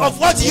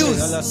what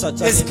use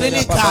is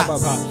cleaning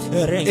cars.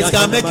 It's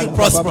going to make you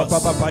prosperous.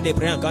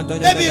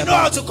 Maybe you know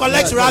how to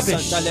collect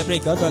rubbish, and you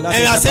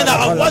are saying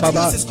that what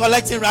use is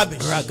collecting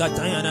rubbish.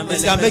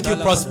 It's going to make you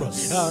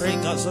prosperous.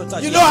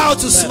 You know how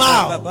to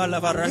smile.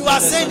 You are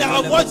saying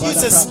that what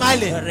use is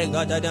smiling.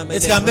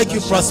 It's going to make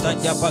you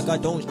prosperous. You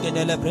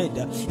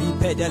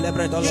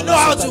know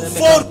how to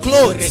fold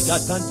clothes,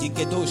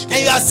 and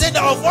you are saying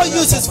that what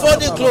use is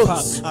folding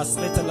clothes.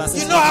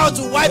 You know how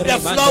to wipe the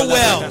floor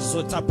well.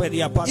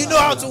 You know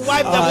how to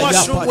wipe the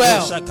washroom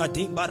well. And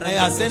you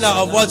are saying that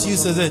of what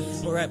use is it?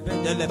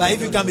 But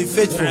if you can be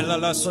faithful,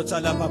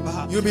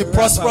 you'll be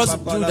prosperous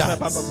through that.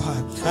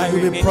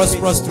 You'll be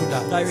prosperous through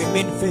that. I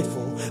remain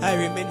faithful. I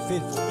remain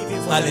faithful.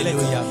 Even for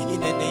Hallelujah. In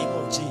the name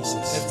of Jesus.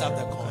 Lift up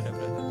the coin.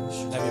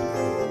 Let me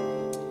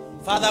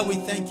pray. Father, we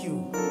thank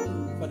you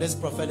for this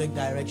prophetic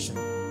direction.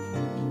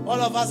 All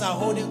of us are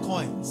holding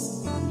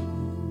coins.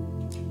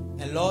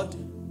 And Lord,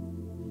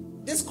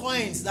 these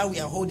coins that we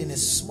are holding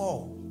is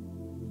small.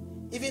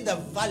 Even the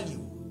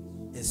value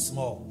is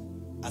small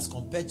as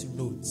compared to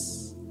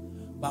notes.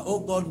 But oh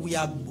God, we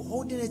are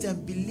holding it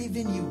and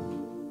believing you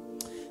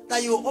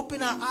that you will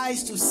open our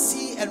eyes to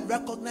see and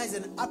recognize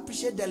and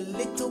appreciate the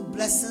little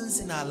blessings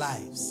in our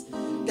lives,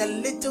 the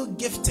little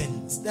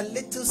giftings, the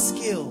little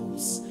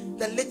skills,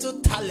 the little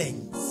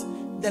talents,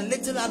 the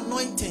little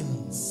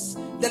anointings,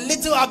 the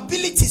little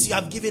abilities you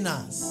have given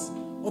us.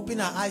 Open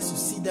our eyes to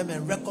see them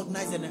and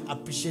recognize them and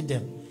appreciate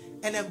them,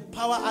 and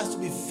empower us to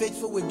be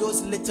faithful with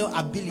those little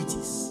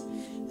abilities.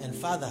 And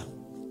Father,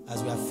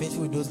 as we are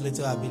faithful with those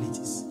little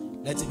abilities,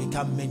 let it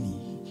become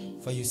many.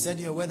 For you said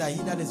in your word that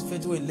he that is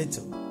faithful with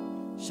little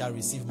shall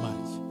receive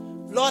much.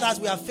 Lord, as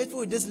we are faithful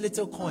with this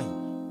little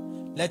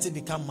coin, let it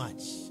become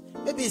much.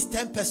 Maybe it's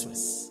 10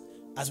 pesos.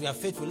 As we are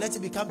faithful, let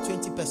it become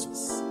 20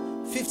 pesos,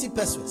 50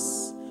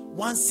 pesos,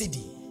 1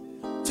 cedi,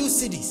 2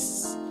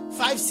 cedis,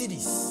 5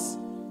 cedis,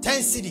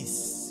 10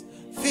 cedis,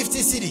 50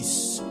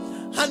 cedis,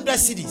 100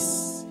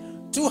 cedis,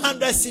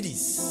 200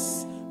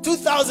 cedis,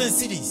 2,000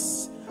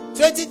 cedis,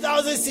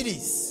 20,000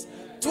 cedis,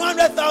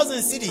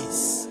 200,000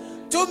 cedis,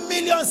 2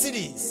 million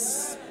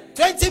cedis,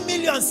 20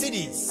 million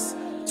cedis,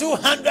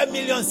 200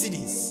 million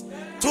cedis,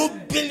 2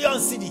 billion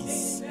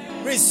cedis.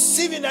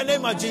 Receive in the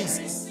name of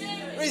Jesus.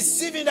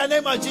 Receive in the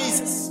name of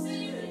Jesus.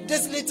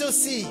 This little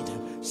seed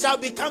shall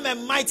become a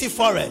mighty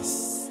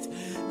forest.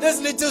 This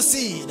little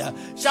seed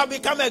shall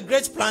become a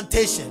great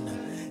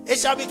plantation. It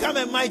shall become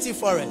a mighty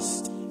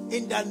forest.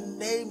 In the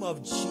name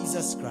of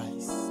Jesus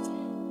Christ.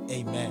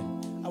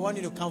 Amen. I want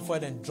you to come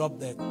forward and drop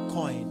the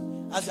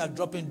coin. As you are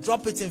dropping,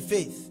 drop it in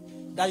faith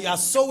that you are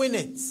sowing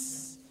it,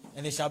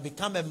 and it shall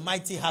become a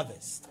mighty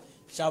harvest.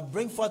 It shall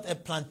bring forth a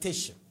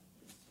plantation,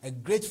 a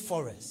great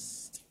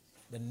forest.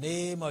 In the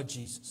name of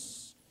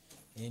Jesus.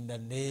 In the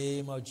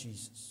name of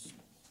Jesus.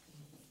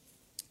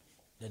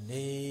 The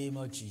name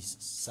of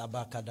Jesus.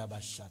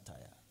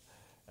 Sabakadabashataya.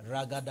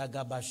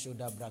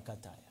 Ragadagabashoda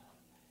brakataya.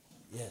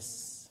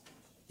 Yes.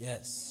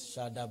 Yes.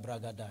 Shada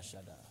bragada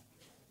shada.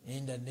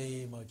 In the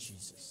name of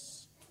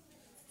Jesus.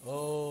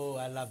 Oh,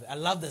 I love it. I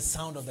love the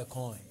sound of the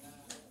coin.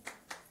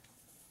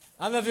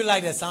 How many of you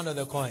like the sound of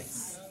the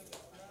coins?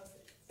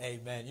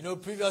 Amen. You know,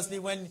 previously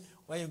when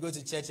you go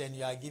to church and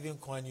you are giving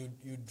coin,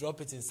 you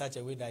drop it in such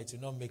a way that it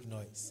will not make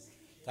noise.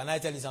 Can I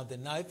tell you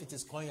something? Now, if it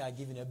is coin you are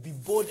giving, be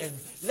bold and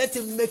let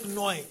it make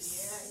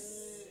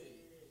noise.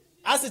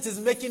 As it is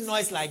making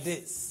noise like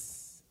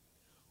this,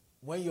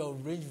 when your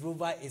Range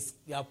Rover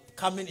you are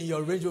coming in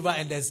your Range Rover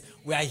and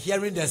we are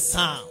hearing the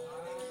sound,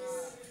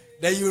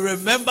 then you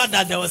remember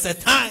that there was a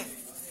time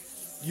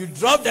you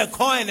dropped the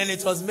coin and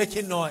it was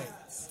making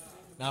noise.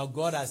 Now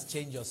God has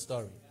changed your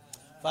story.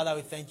 Father,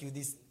 we thank you.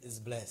 This is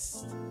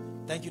blessed.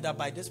 Thank you that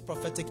by this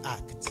prophetic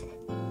act,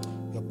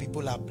 your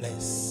people are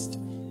blessed.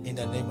 In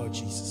the name of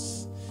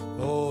Jesus.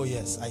 Oh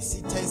yes, I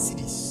see 10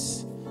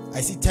 cedis.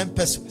 I see 10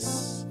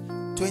 pesos,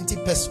 20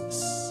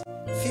 pesos,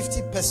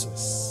 50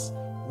 pesos,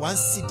 1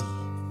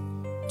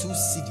 cedi, 2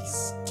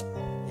 cedis.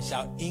 It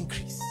shall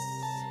increase.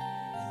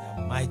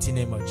 In the mighty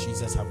name of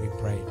Jesus have we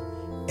prayed.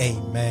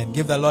 Amen.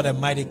 Give the Lord a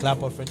mighty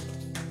clap offering.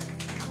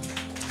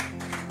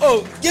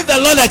 Oh, give the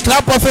Lord a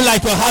clap offering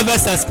like your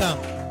harvest has come.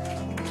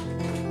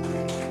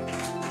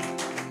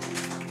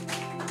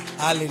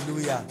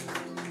 Hallelujah.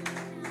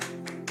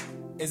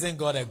 Isn't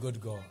God a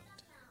good God?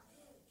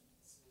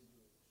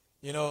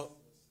 You know,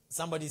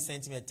 somebody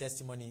sent me a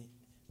testimony.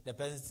 The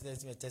person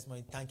sent me a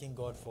testimony thanking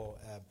God for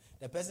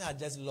the person had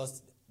just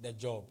lost the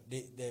job.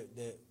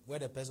 Where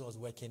the person was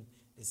working,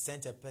 they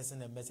sent a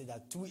person a message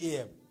at 2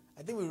 a.m.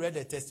 I think we read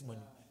the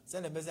testimony.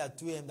 Sent a message at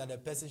 2 a.m. that the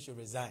person should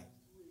resign.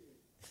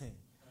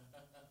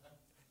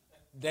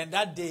 Then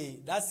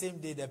that same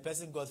day, the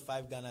person got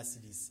 5 Ghana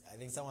cedis. I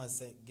think someone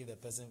said give the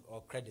person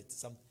or credit,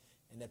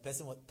 and the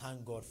person would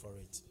thank God for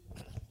it.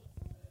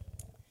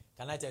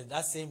 Can I tell you,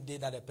 that same day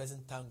that the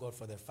person thanked God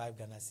for the 5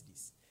 Ghana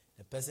cedis,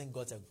 the person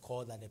got a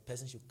call that the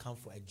person should come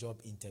for a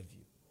job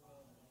interview.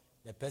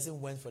 The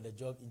person went for the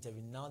job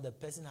interview. Now the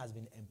person has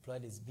been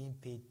employed, is being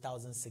paid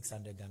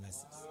 1,600 Ghana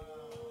cedis.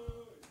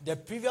 The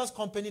previous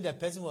company the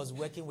person was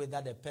working with,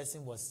 that the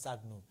person was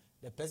sacked. No,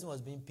 the person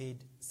was being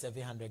paid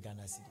 700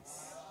 Ghana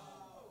cedis.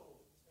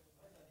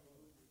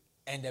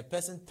 And the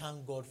person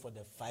thanked God for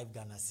the 5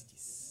 Ghana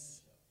cedis.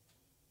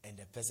 And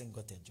the person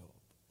got a job.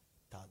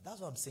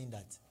 That's what I'm saying,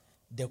 that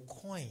the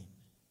coin,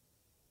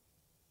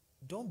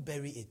 don't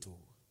bury it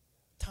all.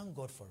 Thank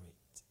God for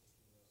it.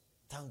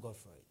 Thank God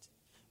for it.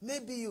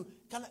 Maybe you,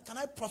 can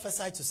I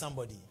prophesy to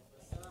somebody?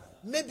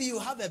 Maybe you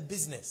have a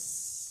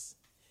business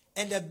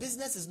and the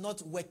business is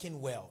not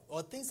working well,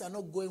 or things are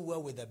not going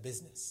well with the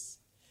business.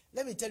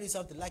 Let me tell you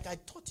something. Like I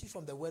taught you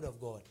from the word of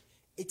God,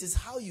 it is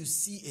how you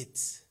see it.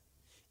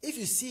 If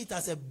you see it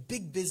as a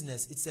big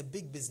business, it's a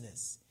big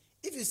business.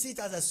 If you see it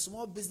as a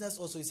small business,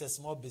 also it's a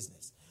small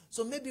business.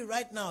 So maybe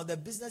right now, the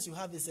business you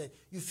have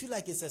you feel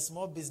like it's a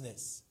small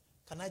business.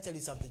 Can I tell you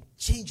something?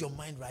 Change your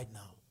mind right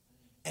now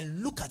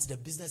and look at the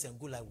business and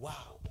go like,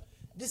 wow,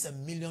 this is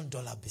 $1 million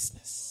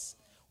business.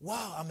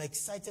 Wow, I'm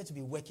excited to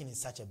be working in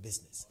such a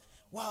business.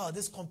 Wow,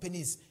 this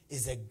company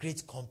is a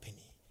great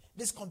company.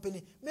 This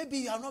company, maybe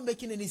you are not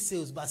making any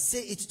sales, but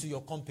say it to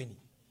your company.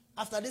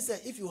 After this,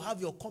 if you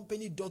have your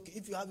company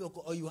you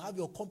have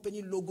your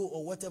company logo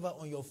or whatever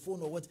on your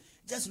phone or what,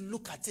 just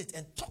look at it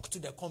and talk to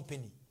the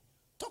company.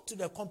 Talk to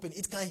the company.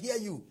 It can hear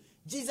you.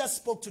 Jesus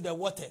spoke to the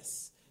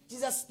waters.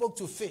 Jesus spoke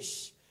to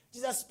fish.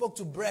 Jesus spoke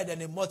to bread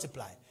and it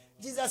multiplied.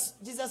 Jesus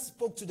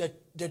spoke to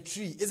the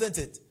tree, isn't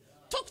it?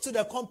 Talk to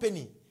the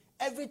company.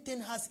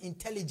 Everything has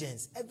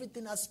intelligence.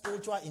 Everything has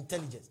spiritual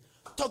intelligence.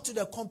 Talk to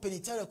the company.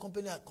 Tell the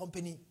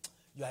company,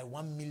 you are a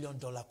 $1 million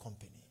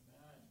company.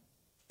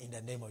 In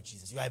the name of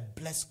Jesus. You are a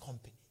blessed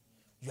company.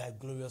 You are a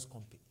glorious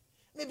company.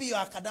 Maybe your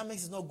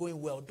academics is not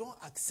going well. Don't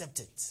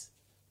accept it.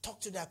 Talk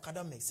to the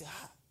academics. Say,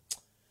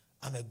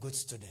 I'm a good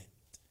student.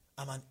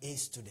 I'm an A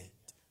student.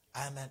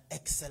 I am an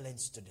excellent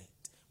student.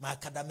 My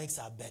academics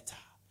are better.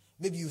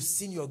 Maybe you've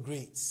seen your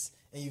grades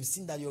and you've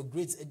seen that your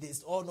grades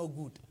is all not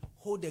good.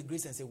 Hold the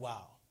grades and say,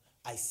 wow,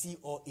 I see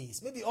all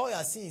A's. Maybe all you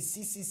are seeing is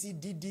C, C, C,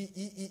 D, D,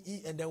 E, E,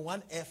 E, and then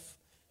one F.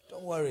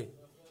 Don't worry.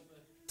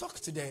 Talk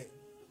to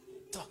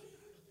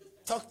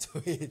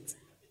it.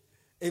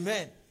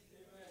 Amen.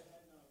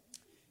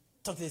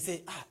 Talk to it.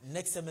 Say,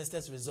 next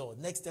semester's result.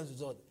 Next term's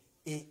result.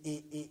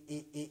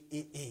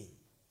 A.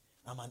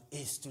 I'm an A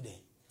student.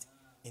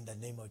 In the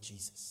name of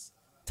Jesus.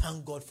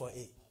 Thank God for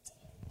it.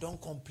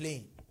 Don't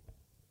complain.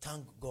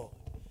 Thank God.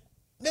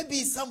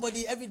 Maybe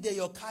somebody, every day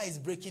your car is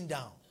breaking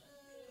down.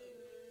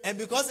 And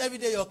because every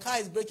day your car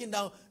is breaking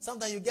down,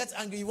 sometimes you get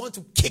angry, you want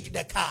to kick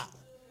the car.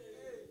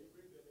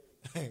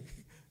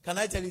 Can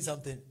I tell you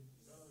something?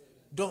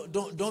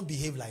 Don't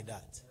behave like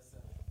that.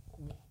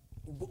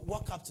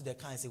 Walk up to the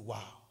car and say,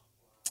 wow,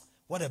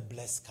 what a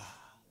blessed car.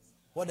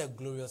 What a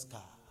glorious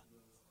car.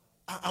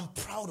 I'm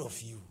proud of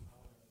you.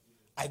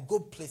 I go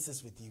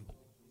places with you.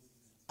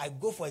 I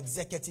go for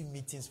executive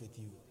meetings with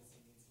you.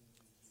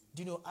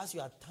 Do you know, as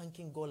you are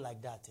thanking God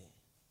like that,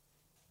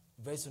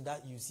 very soon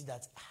that you see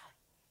that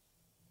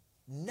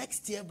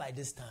next year by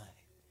this time,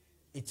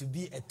 it will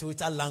be a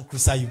Toyota Land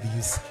Cruiser you'll be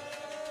using.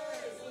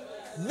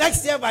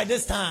 Next year by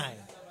this time,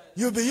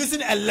 you'll be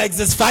using a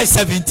Lexus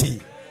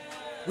 570.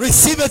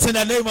 Receive it in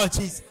the name of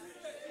Jesus.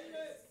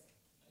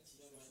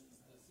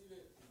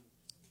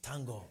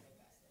 Thank God.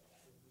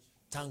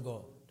 Thank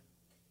God.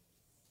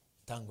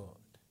 Thank God.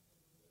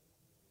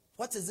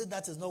 What is it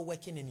that is not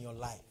working in your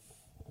life?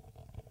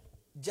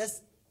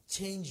 Just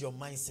change your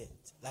mindset.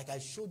 Like I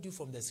showed you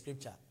from the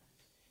scripture.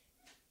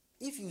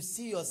 If you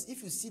see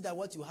that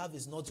what you have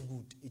is not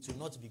good, it will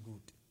not be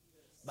good.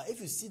 But if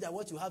you see that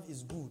what you have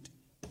is good,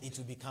 it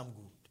will become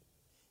good.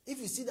 If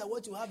you see that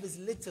what you have is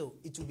little,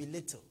 it will be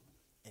little.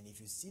 And if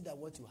you see that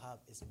what you have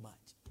is much,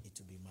 it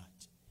will be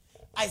much.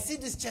 I see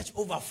this church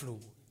overflow.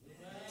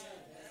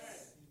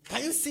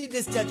 Can you see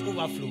this church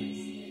overflow?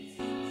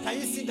 Can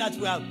you see that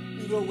we are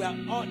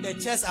all the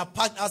chairs are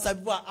packed outside,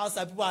 people are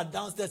outside, people are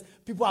downstairs,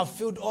 people have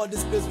filled all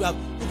this place. We have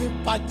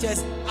even packed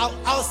chairs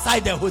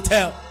outside the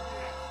hotel.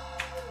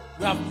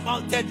 We have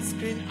mounted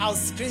screens.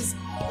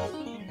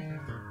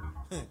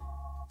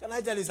 Can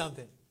I tell you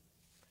something?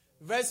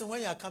 Very soon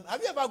when you are coming,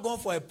 have you ever gone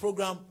for a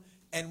program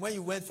and when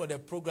you went for the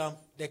program,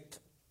 the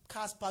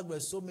cars parked were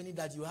so many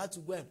that you had to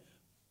go and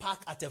park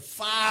at a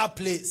far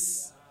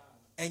place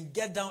and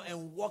get down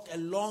and walk a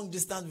long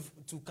distance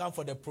to come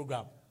for the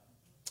program?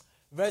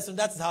 Very soon,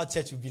 that's how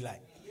church will be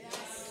like.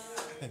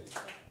 Yes.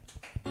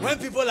 When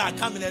people are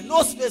coming and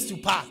no space to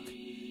park,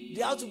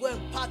 they have to go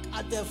and park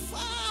at a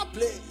far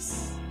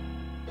place.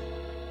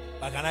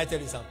 But can I tell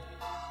you something?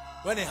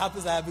 When it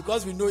happens,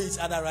 because we know each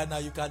other right now,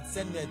 you can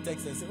send me a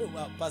text and say, "Oh,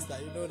 well, Pastor,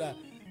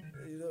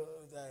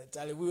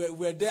 Charlie, we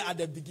were there at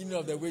the beginning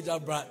of the Wager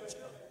branch.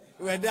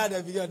 We were there at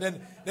the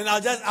beginning. Then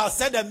I'll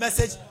send a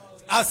message.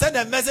 I'll send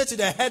a message to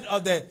the head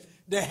of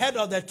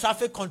the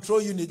traffic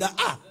control unit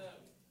that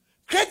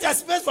create a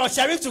space for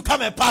sheriff to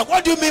come and park.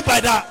 What do you mean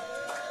by that?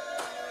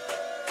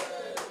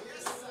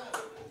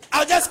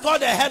 I'll just call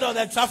the head of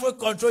the traffic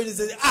control unit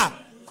and say, how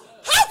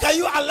can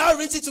you allow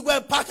Richie to go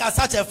and park at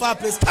such a far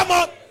place? Come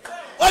on.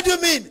 What do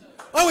you mean?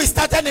 When we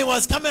started, he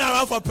was coming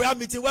around for prayer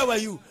meeting. Where were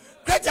you?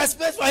 Create a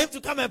space for him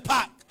to come and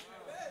park.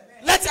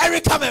 Let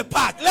Eric come and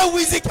park. Let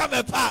Wizzy come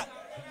and park.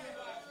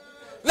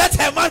 Let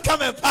Herman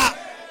come and park.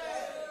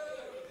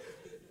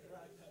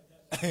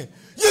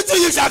 You too,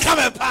 you shall come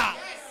and park.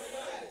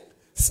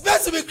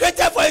 Space will be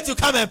created for you to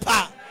come and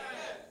park.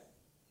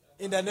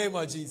 In the name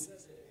of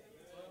Jesus.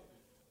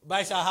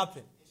 But it shall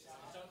happen.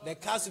 The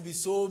cars will be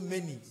so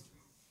many.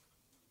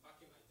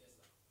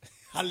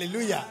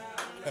 Hallelujah.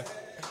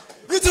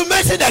 You to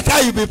mention the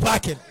car you'll be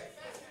parking.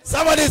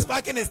 Somebody is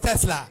parking his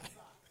Tesla.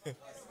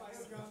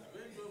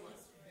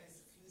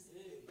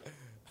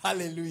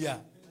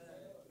 Hallelujah.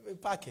 We're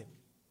parking.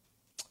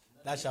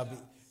 That shall be.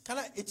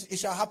 It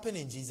shall happen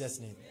in Jesus'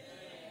 name.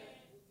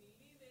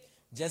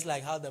 Just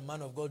like how the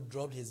man of God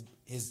dropped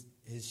his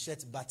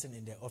shirt button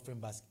in the offering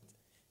basket.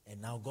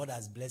 And now God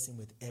has blessed him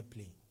with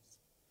airplanes.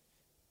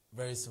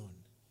 Very soon.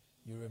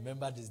 You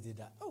remember this day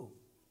that,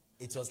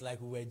 it was like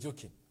we were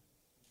joking.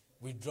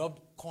 We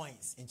dropped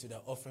coins into the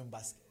offering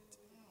basket.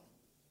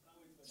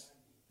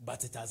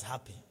 But it has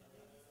happened.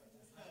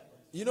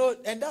 You know,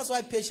 and that's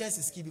why patience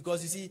is key.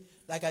 Because you see,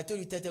 like I told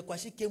you, Tete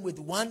Kwashi came with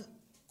one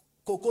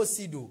cocoa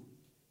seed.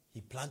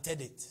 He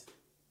planted it.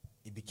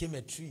 It became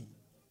a tree.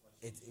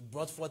 It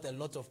brought forth a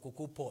lot of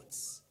cocoa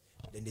pods.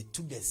 Then they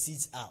took the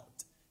seeds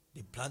out.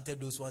 They planted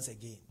those ones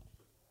again.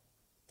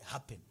 It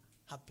happened.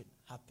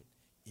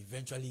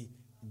 Eventually,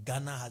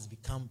 Ghana has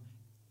become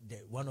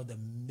one of the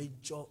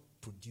major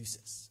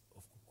producers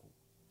of cocoa.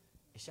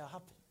 It shall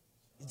happen.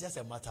 It's just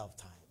a matter of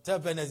time. Tell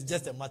the parents, it's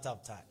just a matter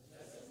of time.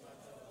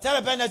 Tell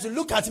the parents to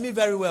look at me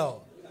very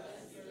well.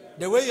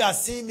 The way you are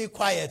seeing me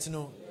quiet,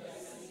 no.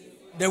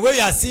 The way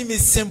you are seeing me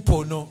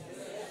simple, no.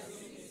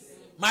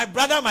 My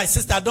brother, my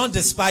sister, don't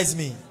despise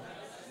me.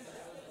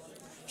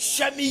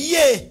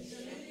 Shemiye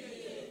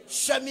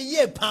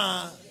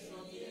pan.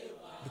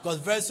 Because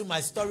very soon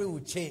my story will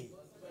change.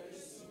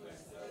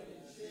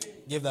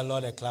 Give the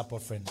Lord a clap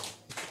offering.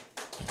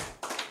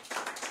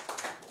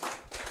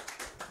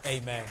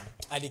 Amen.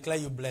 I declare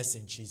you blessed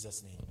in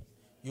Jesus' name.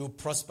 You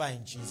prosper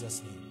in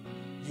Jesus' name.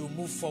 You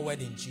move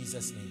forward in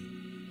Jesus'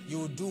 name. You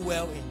will do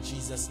well in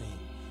Jesus' name.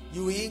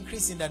 You will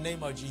increase in the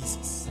name of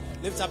Jesus.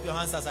 Lift up your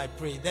hands as I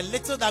pray. The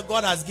little that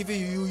God has given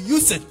you, you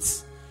use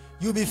it.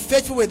 You be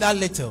faithful with that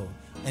little,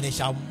 and it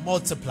shall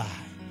multiply.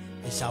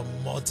 It shall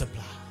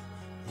multiply.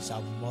 It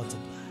shall multiply.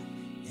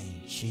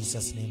 In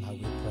Jesus' name I will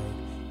pray.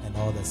 And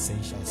all the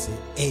saints shall say,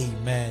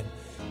 Amen.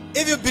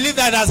 If you believe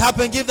that has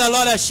happened, give the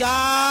Lord a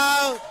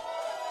shout.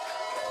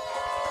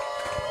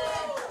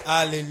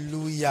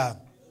 Hallelujah.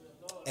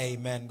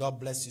 Amen. God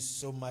bless you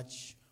so much.